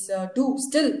countries do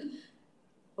still.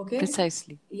 Okay,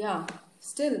 Precisely. yeah,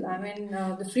 still, I mean,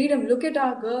 the freedom. Look at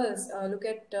our girls. Look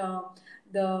at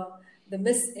the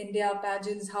Miss India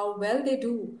pageants. How well they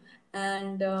do,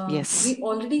 and Yes. we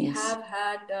already Yes. have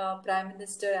had prime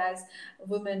minister as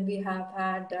women. We have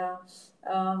had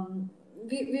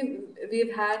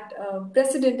we've had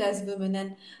president as women, and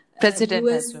President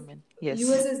as US women. US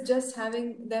Yes. is just having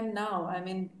them now. I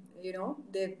mean,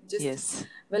 they're just Yes.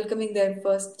 welcoming their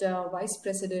first vice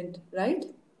president, right?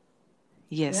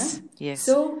 Yeah. Yes. Yes.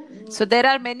 So So there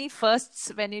are many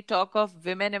firsts when you talk of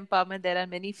women empowerment. There are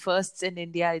many firsts in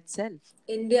India itself.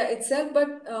 India itself, but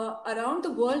around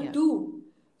the world Yeah. too.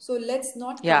 So let's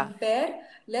not Yeah. compare.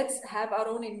 Let's have our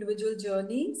own individual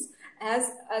journeys,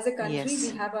 as a country, we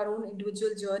Yes. have our own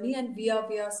individual journey, and we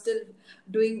are still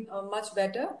doing much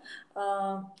better.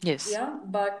 uh, Yes. yeah,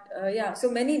 but yeah, so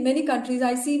many countries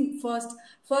I see,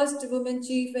 first woman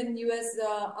chief in US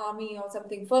army or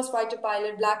something, first fighter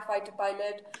pilot, black fighter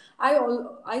pilot.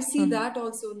 I see Mhm. that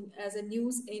also as a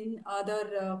news in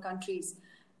other countries,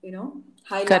 Correct.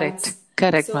 highlights.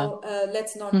 Correct, ma'am. So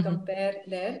let's not Mhm. compare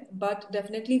there, but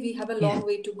definitely we have a Yes. long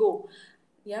way to go.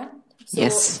 Yeah. So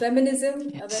Yes. feminism,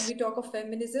 when Yes. we talk of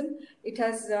feminism, it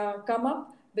has come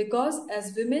up because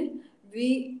as women,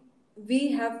 we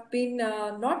have been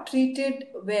not treated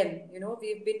well.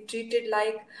 We've been treated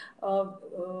like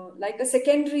a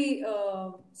secondary.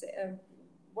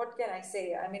 What can I say?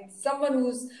 I mean, someone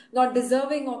who's not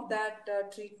deserving of that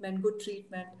treatment, good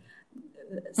treatment,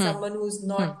 Hmm. someone who's Hmm.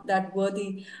 not that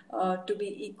worthy to be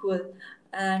equal,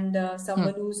 and Hmm.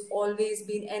 someone who's always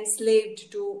been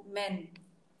enslaved to men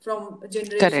from Correct.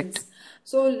 generations.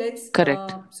 So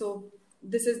Correct.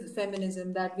 this is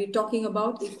feminism, that we're talking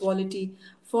about equality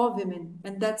for women,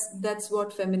 and that's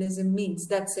what feminism means.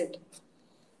 That's it.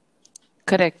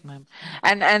 Correct, ma'am.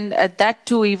 And that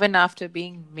too, even after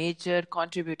being major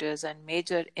contributors and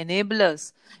major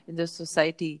enablers in the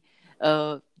society,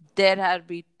 uh, there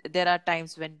are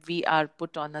times when we are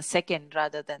put on a second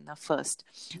rather than a first.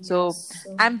 So Yes.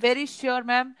 So I'm very sure,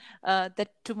 ma'am, that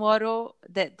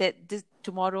this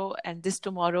tomorrow and this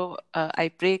tomorrow, I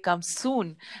pray, comes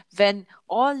soon, when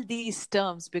all these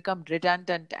terms become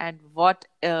redundant and what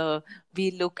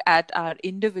we look at our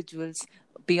individuals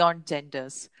beyond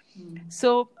genders.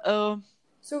 So,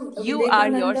 So you are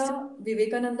yourself.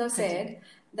 Vivekananda Continue. said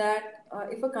that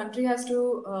if a country has to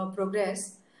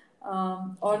progress,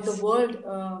 or the Yes. world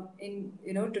in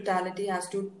totality has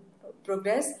to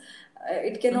progress,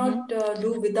 it Mm-hmm. cannot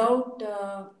do without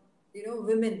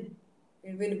women,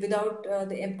 without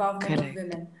the empowerment of Correct.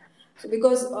 women. So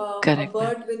because a Correct, ma'am.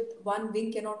 bird with one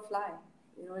wing cannot fly,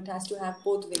 it has to have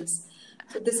both wings.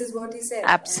 So this is what he said,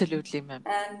 and Absolutely, ma'am.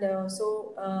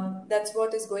 that's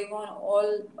what is going on all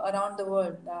around the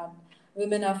world. That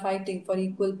women are fighting for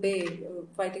equal pay,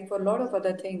 fighting for a lot of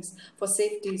other things, for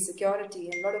safety, security,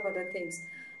 and a lot of other things.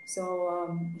 So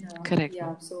Correct, yeah,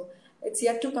 ma'am. so it's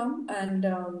yet to come, and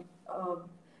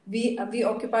we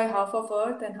occupy half of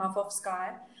Earth and half of sky,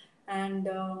 and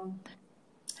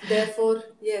therefore,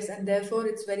 yes, and therefore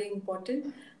it's very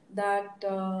important that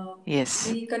Yes.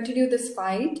 we continue this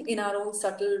fight in our own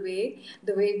subtle way,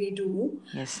 the way we do.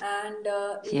 Yes. And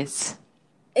Yes.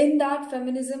 in that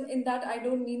feminism, in that, I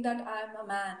don't mean that I'm a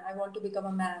man, I want to become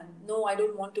a man. No, I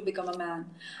don't want to become a man.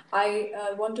 I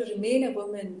want to remain a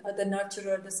woman, the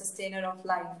nurturer, the sustainer of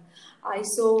life. I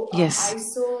so Yes.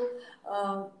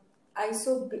 uh,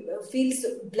 feel so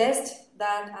blessed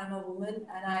that I'm a woman,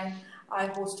 and I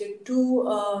hosted two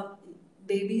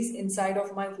babies inside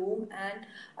of my womb, and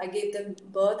I gave them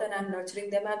birth, and I'm nurturing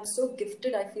them. I'm so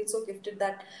gifted. I feel so gifted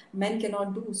that men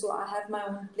cannot do. So I have my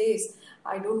own place.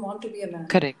 I don't want to be a man.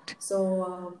 Correct.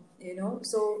 So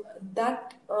so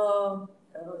that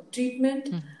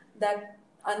treatment, Mhm. that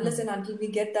unless Mhm. and until we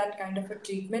get that kind of a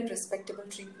treatment, respectable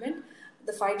treatment,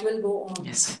 the fight will go on.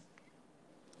 Yes.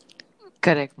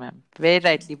 Correct, ma'am. Very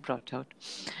rightly brought out.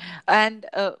 And,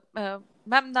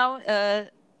 ma'am, now,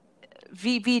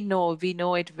 we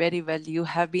know it very well. You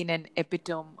have been an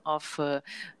epitome of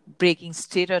breaking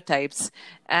stereotypes,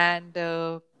 and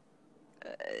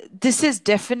this is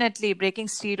definitely breaking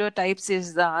stereotypes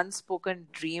is the unspoken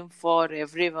dream for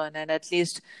everyone, and at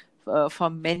least for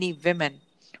many women.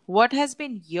 What has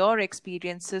been your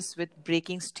experiences with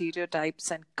breaking stereotypes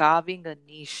and carving a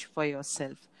niche for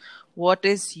yourself? What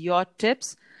is your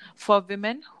tips for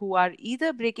women who are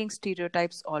either breaking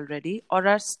stereotypes already or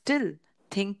are still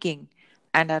thinking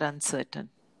and are uncertain?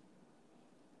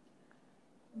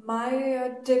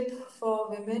 My tip for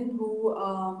women who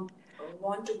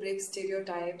want to break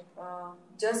stereotype: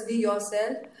 just be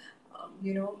yourself.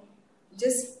 You know,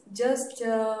 just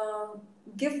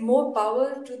give more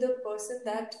power to the person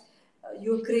that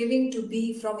you're craving to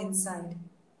be from inside.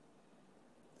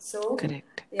 So,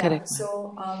 Correct. yeah, Correct, ma'am.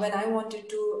 so when I wanted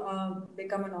to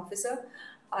become an officer,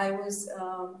 I was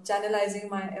channelizing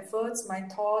my efforts, my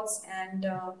thoughts, and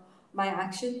my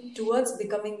action towards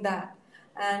becoming that.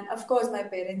 And of course, my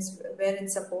parents were in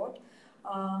support.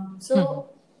 Mhm. So,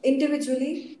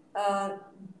 individually,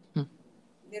 Mhm.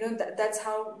 that's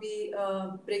how we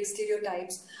break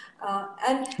stereotypes.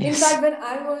 And in Yes. fact, when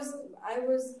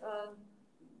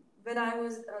I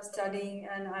was studying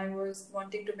and I was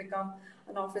wanting to become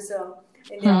an officer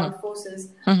in the Mhm. armed forces,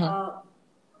 Mhm. uh,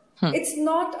 It's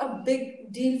not a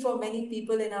big deal for many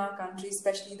people in our country,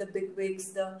 especially the big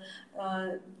wigs, the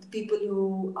people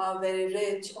who are very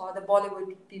rich, or the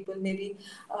Bollywood people. Maybe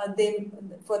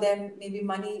for them, maybe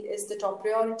money is the top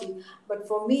priority. But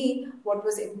for me, what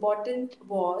was important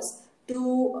was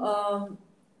to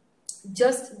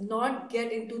just not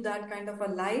get into that kind of a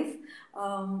life,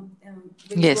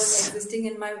 which was Yes. existing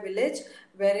in my village,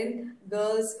 wherein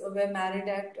girls were married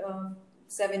at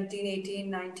 17, 18,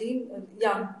 19,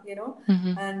 young,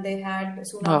 and they had,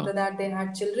 soon Wow. after that, they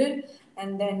had children,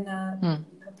 and then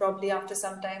probably after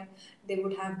some time, they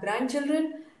would have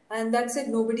grandchildren, and that's it.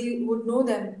 Nobody would know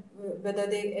them, whether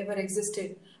they ever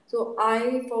existed. So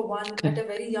I, for one, at a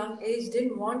very young age,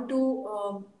 didn't want to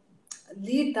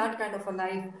lead that kind of a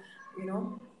life,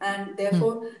 and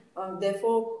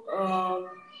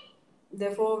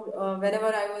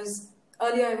whenever I was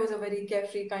earlier, I was a very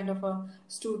carefree kind of a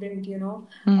student,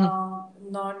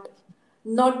 not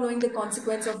knowing the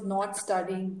consequence of not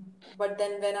studying. But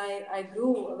then when I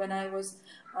grew, when I was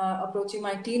approaching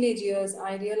my teenage years,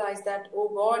 I realized that, oh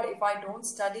God, if I don't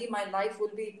study, my life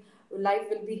will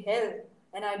be hell,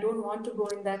 and I don't want to go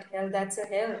in that hell. That's a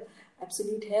hell,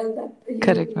 absolute hell, that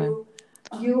Correct, ma'am.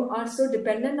 you are so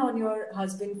dependent on your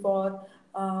husband for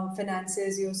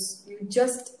finances. You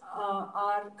just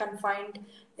are confined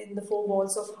in the four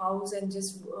walls of house, and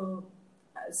just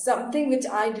something which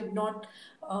I did not,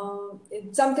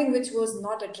 something which was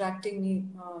not attracting me,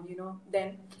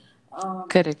 then,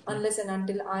 Correct, ma'am. unless and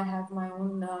until I have my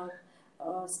own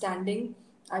standing,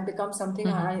 I become something.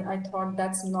 I thought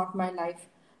that's not my life.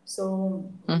 So,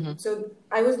 so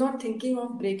I was not thinking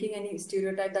of breaking any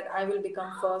stereotype that I will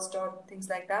become first or things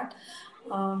like that.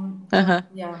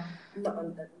 Yeah,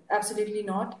 no, absolutely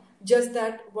not. Just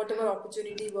that whatever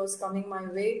opportunity was coming my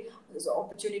way, was the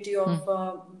opportunity of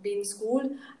being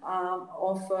schooled,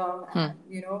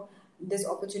 this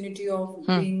opportunity of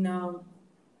being.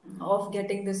 Of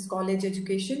getting this college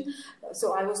education,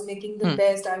 so I was making the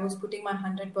best. I was putting my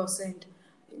 100%,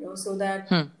 so that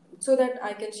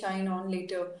I can shine on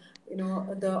later.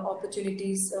 The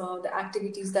opportunities, the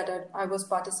activities that I was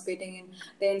participating in,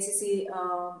 the NCC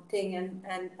thing,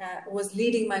 and was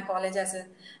leading my college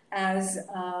as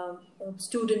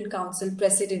student council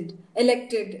president,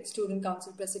 elected student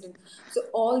council president. So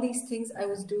all these things I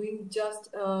was doing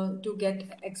just to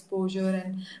get exposure,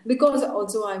 and because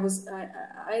also I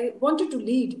wanted to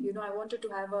lead. I wanted to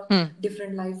have a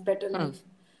different life, better life.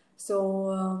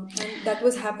 So and that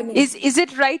was happening. Is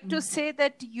it right to say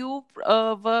that you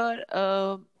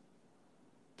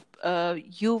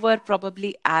were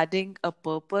probably adding a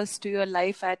purpose to your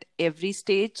life at every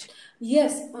stage?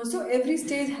 Yes, so every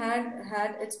stage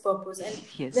had its purpose, and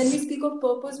Yes. when we speak of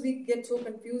purpose, we get so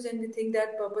confused and we think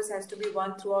that purpose has to be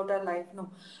one throughout our life. No,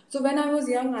 so when I was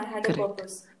young, I had a Correct.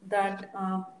 purpose that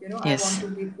I Yes. want to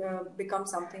become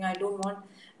something. I don't want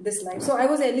this life, so I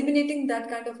was eliminating that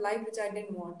kind of life which I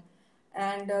didn't want,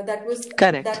 and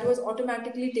Correct. that was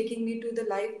automatically taking me to the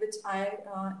life which I,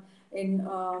 in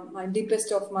my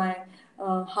deepest of my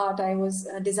heart, I was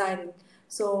desiring.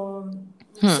 So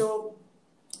so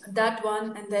that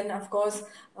one. And then of course,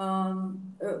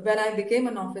 when I became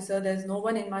an officer, there's no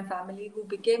one in my family who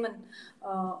became an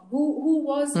who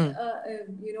was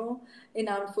in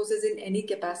armed forces in any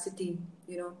capacity,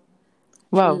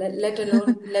 Wow. let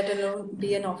alone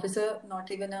be an officer,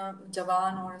 not even a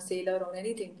jawan or a sailor or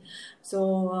anything.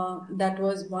 So that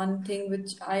was one thing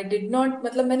which I did not,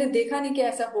 मतलब मैंने देखा नहीं कि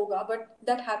ऐसा होगा, but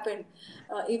that happened.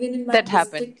 Even in my That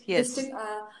happened. Yes. district,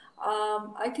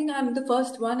 I think I'm the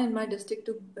first one in my district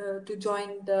to join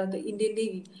the Indian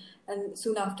Navy, and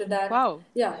soon after that, Wow.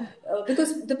 yeah,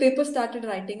 because the paper started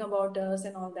writing about us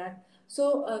and all that.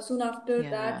 So soon after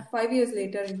that, 5 years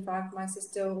later, in fact, my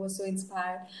sister was so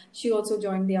inspired. She also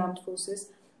joined the armed forces,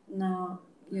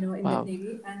 Indian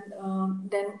Navy, and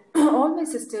then all my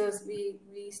sisters,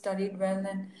 we studied well,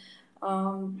 and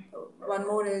one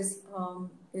more is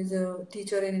a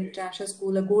teacher in international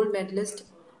school, a gold medalist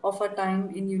of her time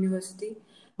in university.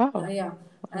 Wow. Yeah,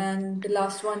 and the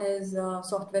last one is a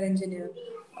software engineer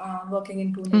working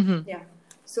in Pune. Yeah,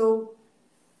 so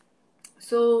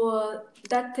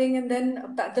that thing, and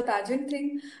then the pageant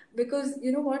thing, because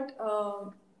you know what,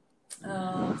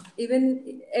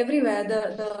 even everywhere,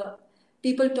 the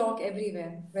people talk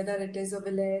everywhere, whether it is a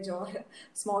village or a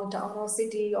small town or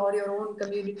city or your own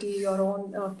community, your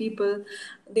own people.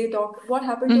 They talk, what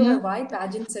happened to her, why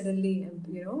pageant suddenly,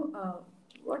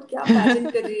 what kya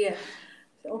pageant kar rahi hai.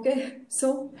 Okay,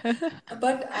 so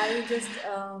but I just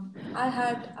I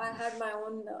had my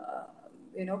own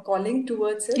calling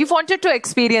towards You it. wanted to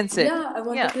experience it. Yeah, I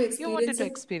wanted Yeah, to you wanted experience to it,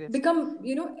 experience. become,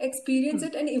 experience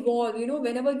it and evolve.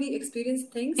 Whenever we experience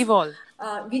things, Evolve.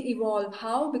 we evolve.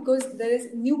 How? Because there is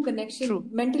new connection True.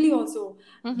 mentally also.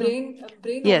 Mm-hmm.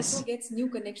 Brain also Yes. gets new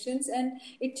connections, and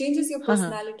it changes your Uh-huh.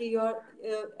 personality. Your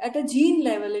at a gene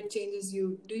level, it changes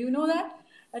you. Do you know that?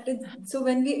 So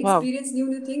when we Wow. experience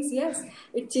new things, yes,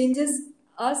 it changes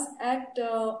us at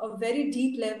a very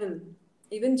deep level,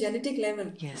 even genetic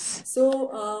level. Yes. So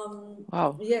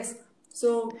Wow. yes,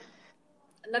 so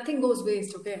nothing goes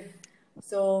waste. Okay,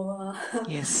 so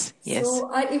Yes. Yes. so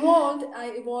I evolved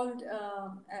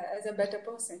as a better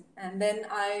person, and then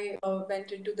I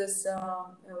went into this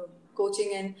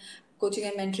coaching and coaching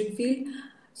and mentoring field.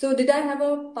 So did I have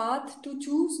a path to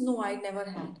choose? No, I never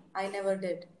had. I never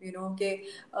did. Okay,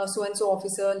 so and so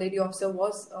officer, lady officer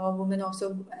was a woman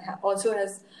officer, also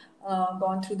has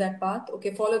gone through that path.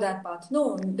 Okay, follow that path.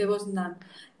 No, there was none,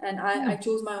 and I No.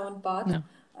 chose my own path. No.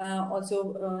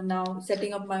 Also now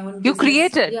setting up my own You business.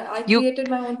 created. Yeah, I You. created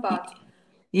my own path.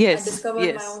 I Yes. discovered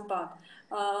my Yes. own path.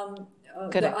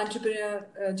 The Correct.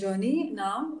 entrepreneur journey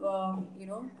now,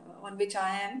 on which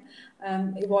I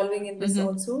am evolving in this Mm-hmm.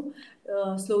 also,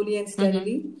 slowly and Mm-hmm.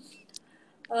 steadily.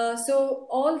 So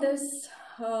all this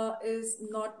is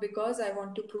not because I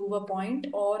want to prove a point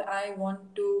or I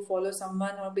want to follow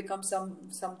someone or become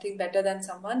something better than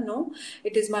someone. No,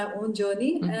 it is my own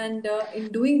journey, and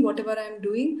in doing whatever I'm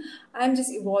doing, I'm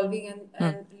just evolving Mm-hmm.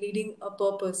 and leading a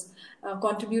purpose,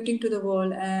 contributing to the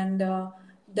world, and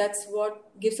that's what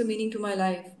gives a meaning to my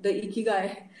life. The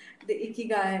ikigai. The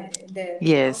ikigai there. I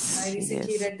Yes.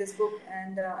 recently Yes. read this book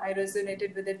and I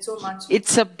resonated with it so much.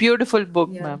 It's a beautiful book,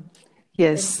 Yeah, ma'am. it's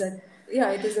Yes. a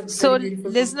yeah, it is a very So, beautiful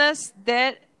book. listeners,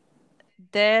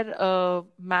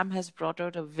 ma'am has brought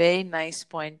out a very nice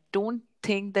point. Don't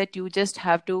think that you just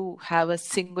have to have a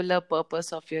singular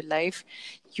purpose of your life.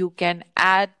 You can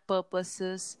add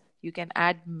purposes. You can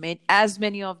add as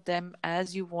many of them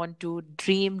as you want to.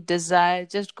 Dream, desire.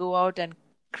 Just go out and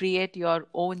create your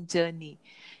own journey.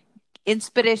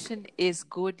 Inspiration is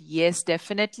good, yes,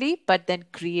 definitely, but then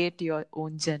create your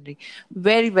own journey.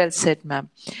 Very well said, ma'am.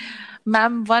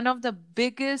 Ma'am, one of the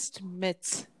biggest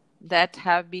myths that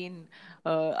have been,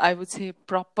 I would say,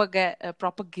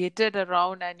 propagated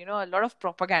around, and a lot of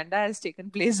propaganda has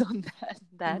taken place on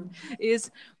that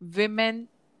is women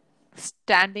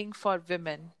standing for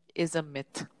women is a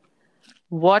myth.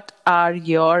 What are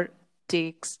your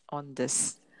takes on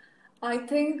this? I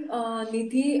think,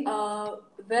 Nidhi,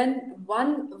 when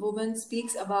one woman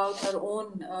speaks about her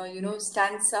own,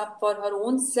 stands up for her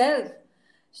own self,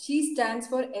 she stands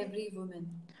for every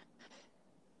woman.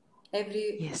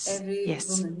 every Yes, every yes,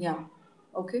 woman, yeah.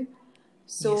 Okay, yes,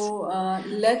 so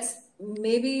let's,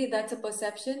 maybe that's a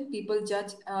perception, people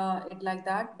judge it like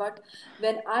that, but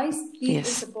when I speak in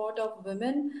yes, support of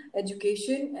women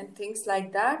education and things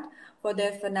like that for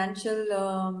their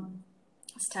financial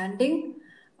standing,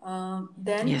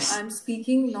 then yes. I'm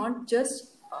speaking not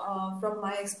just from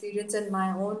my experience and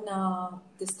my own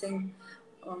this thing,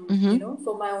 Mm-hmm.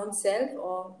 for my own self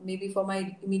or maybe for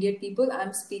my immediate people.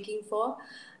 I'm speaking for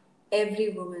every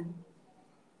woman.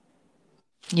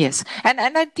 Yes, and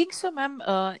I think so, ma'am.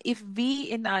 If we,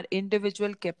 in our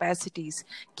individual capacities,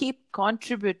 keep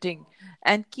contributing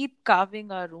and keep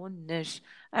carving our own niche,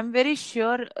 I'm very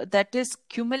sure that is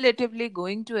cumulatively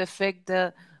going to affect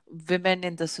the women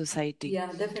in the society.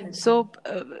 Yeah, definitely. So,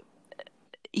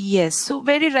 yes, so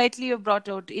very rightly you brought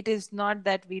out. It is not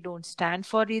that we don't stand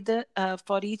for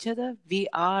each other. We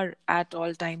are at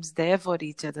all times there for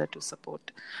each other to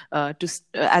support,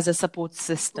 as a support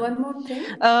system. One more thing,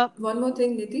 Uh,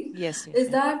 Niti, yes, yes, is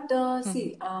ma'am. that Mm-hmm.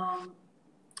 see,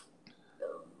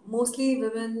 mostly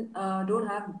women don't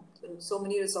have so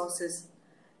many resources.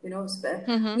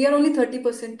 Mm-hmm. We are only 30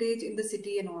 percentage in the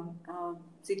city and all,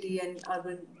 city and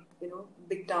urban,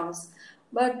 big towns.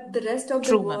 But the rest of the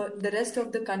True, ma'am. world, the rest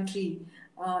of the country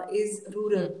is Mm.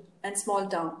 rural and small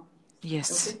town.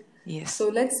 Yes, Okay, yes, so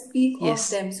let's speak of yes,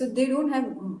 them. So they don't have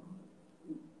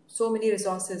so many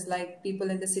resources like people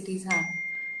in the cities have.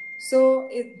 So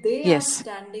if they are yes.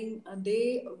 standing,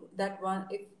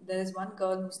 if there is one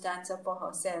girl who stands up for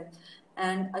herself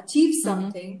and achieves Mm-hmm.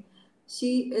 something,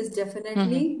 she is Mm-hmm.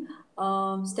 definitely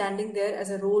standing there as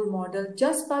a role model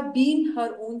just by being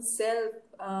her own self,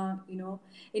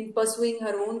 in pursuing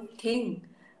her own thing.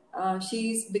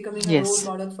 She's becoming a role Yes,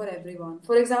 model for everyone.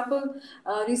 For example,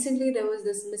 recently there was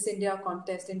this Miss India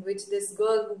contest in which this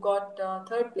girl who got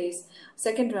third place,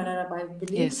 second runner-up, I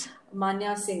believe, yes,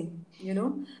 Manya Singh.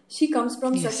 She comes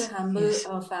from such a yes, humble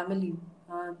yes. family.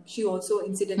 She also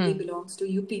incidentally Hmm. belongs to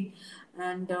UP,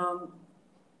 and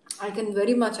I can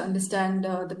very much understand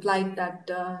the plight that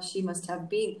she must have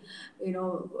been,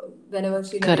 whenever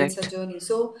she narrates her Correct. journey.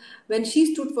 So when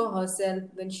she stood for herself,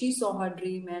 when she saw her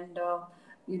dream and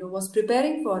was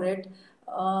preparing for it,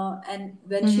 and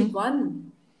when she Mm-hmm.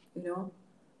 won, you know,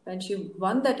 when she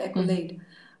won that Mm-hmm. accolade,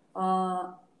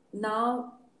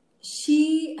 now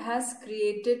she has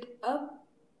created a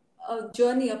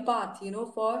journey, a path,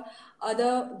 for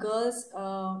other girls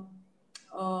of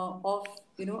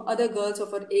other girls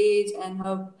of her age and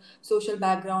her social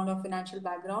background or financial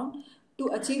background to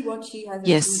achieve what she has achieved.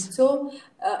 Yes. So,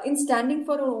 in standing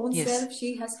for her own Yes. self,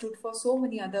 she has stood for so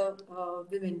many other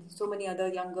women, so many other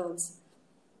young girls.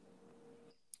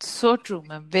 So true,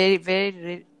 ma'am. Very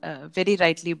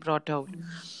rightly brought out.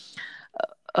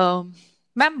 Um,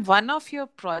 Ma'am, one of your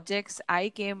projects I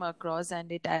came across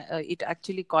and it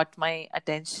actually caught my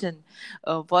attention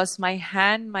was my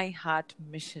Hand, My Heart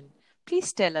mission.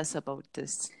 Please tell us about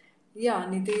this. Yeah,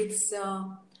 Niti, it's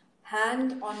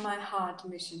hand on my heart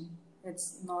mission.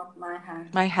 It's not my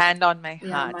hand. My Hand on My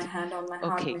Yeah, my Heart. hand on my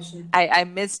heart Okay. mission. I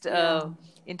missed Yeah.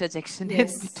 interjection in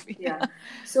Yes, between. yeah.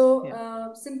 So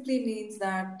Yeah. simply means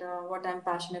that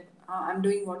I'm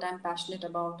doing what I'm passionate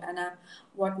about, and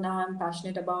what now I'm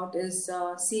passionate about is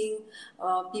seeing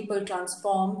people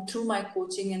transform through my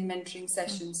coaching and mentoring Mm.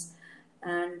 sessions,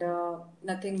 and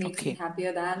nothing makes me Okay.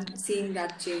 happier than seeing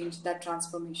that change, that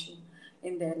transformation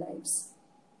in their lives.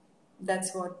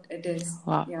 That's what it is.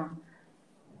 Wow. Yeah.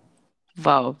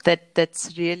 Wow,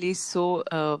 that's really so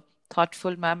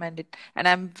thoughtful, ma'am,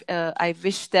 I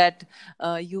wish that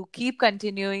you keep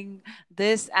continuing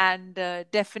this, and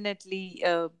definitely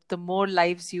the more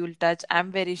lives you'll touch, I'm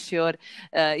very sure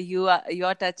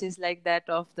your touch is like that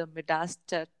of the Midas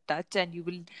touch, and you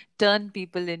will turn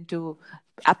people into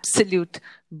absolute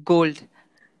gold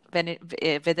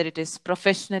whether it is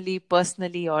professionally,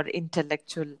 personally, or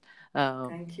intellectual, uh,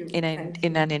 Thank you. in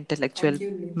an intellectual Thank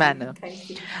you, Niti. manner. Thank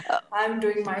you. I'm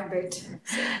doing my bit.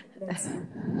 So let's see.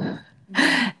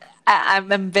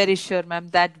 I'm very sure, ma'am,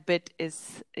 that bit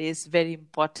is very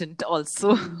important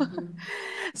also.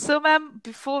 So, ma'am,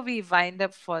 before we wind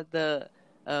up for the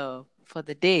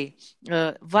day,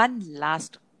 one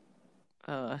last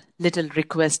little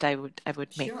request I would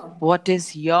make. Sure. What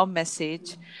is your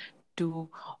message to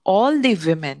all the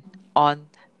women on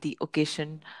the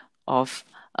occasion of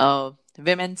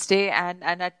Women's Day, and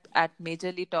at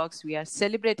Majorly Talks we are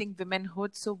celebrating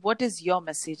womenhood. So, what is your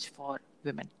message for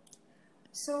women?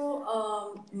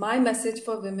 So, my message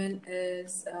for women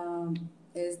is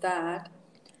that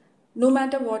no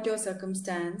matter what your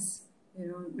circumstance,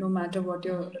 no matter what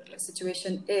your Mhm.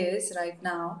 situation is right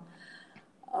now,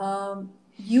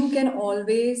 you can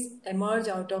always emerge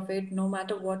out of it. No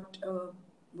matter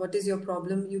what is your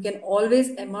problem, you can always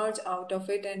emerge out of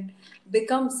it and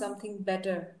become something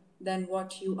better than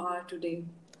what you are today.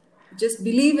 Just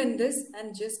believe in this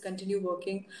and just continue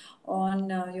working on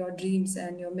your dreams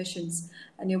and your missions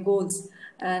and your goals,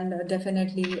 and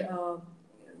definitely,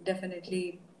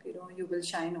 you will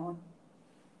shine on.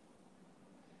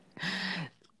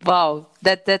 Wow,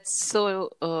 that's so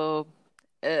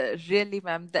really,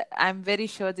 ma'am. I'm very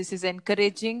sure this is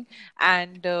encouraging,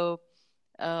 and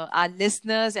our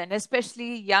listeners, and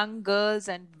especially young girls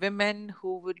and women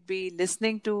who would be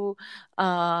listening to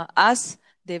us,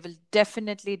 they will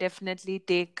definitely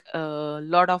take a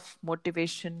lot of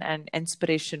motivation and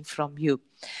inspiration from you.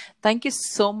 Thank you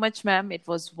so much, ma'am. It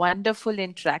was wonderful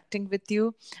interacting with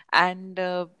you, and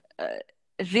uh,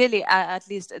 really, at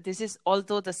least this is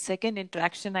although the second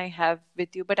interaction I have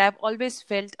with you, but I've always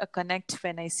felt a connect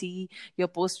when I see your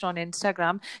post on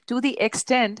Instagram, to the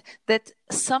extent that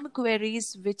some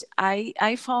queries which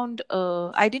I found,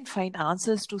 I didn't find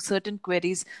answers to certain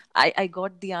queries. I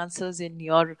got the answers in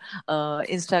your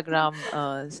Instagram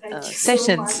Thank you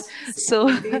so much, sessions. So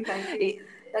Nidhi. Thank you.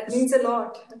 That means a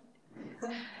lot.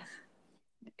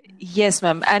 yes,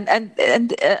 ma'am, and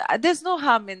there's no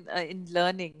harm in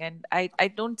learning, and I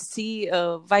don't see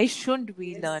why shouldn't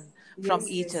we Yes, learn from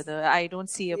yes, each yes, other. I don't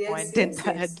see a yes, point in yes,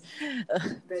 that.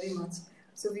 yes. Very much.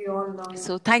 So we all learn.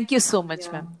 So thank you so much,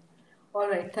 Yeah. ma'am. All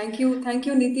right. Thank you,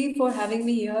 Niti, for having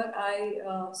me here. I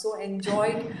so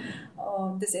enjoyed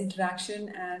this interaction,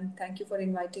 and thank you for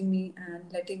inviting me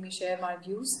and letting me share my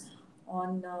views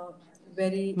on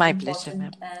very My pleasure,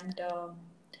 ma'am. important and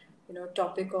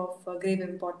topic of grave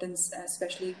importance,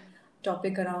 especially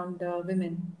topic around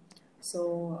women.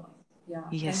 So yeah,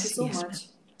 thank you Yes, so yes, ma'am. much.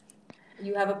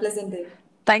 You have a pleasant day.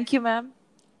 Thank you, ma'am.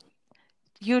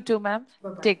 You too, ma'am. Bye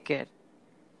bye. Take care.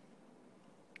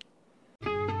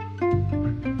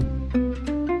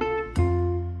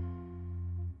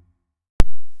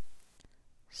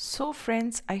 So So,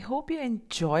 friends, I hope you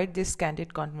enjoyed this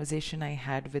candid conversation I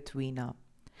had with Veena.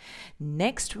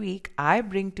 Next week, I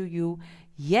bring to you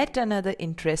yet another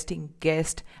interesting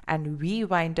guest, and we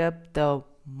wind up the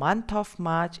month of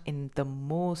March in the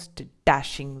most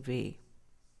dashing way.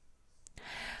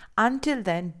 Until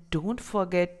then, don't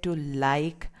forget to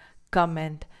like,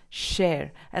 comment,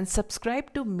 share, and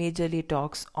subscribe to Majorly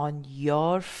Talks on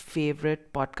your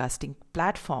favorite podcasting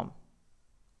platform.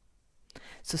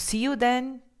 So, see you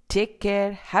then. Take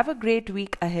care. Have a great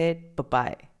week ahead. Bye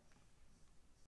bye.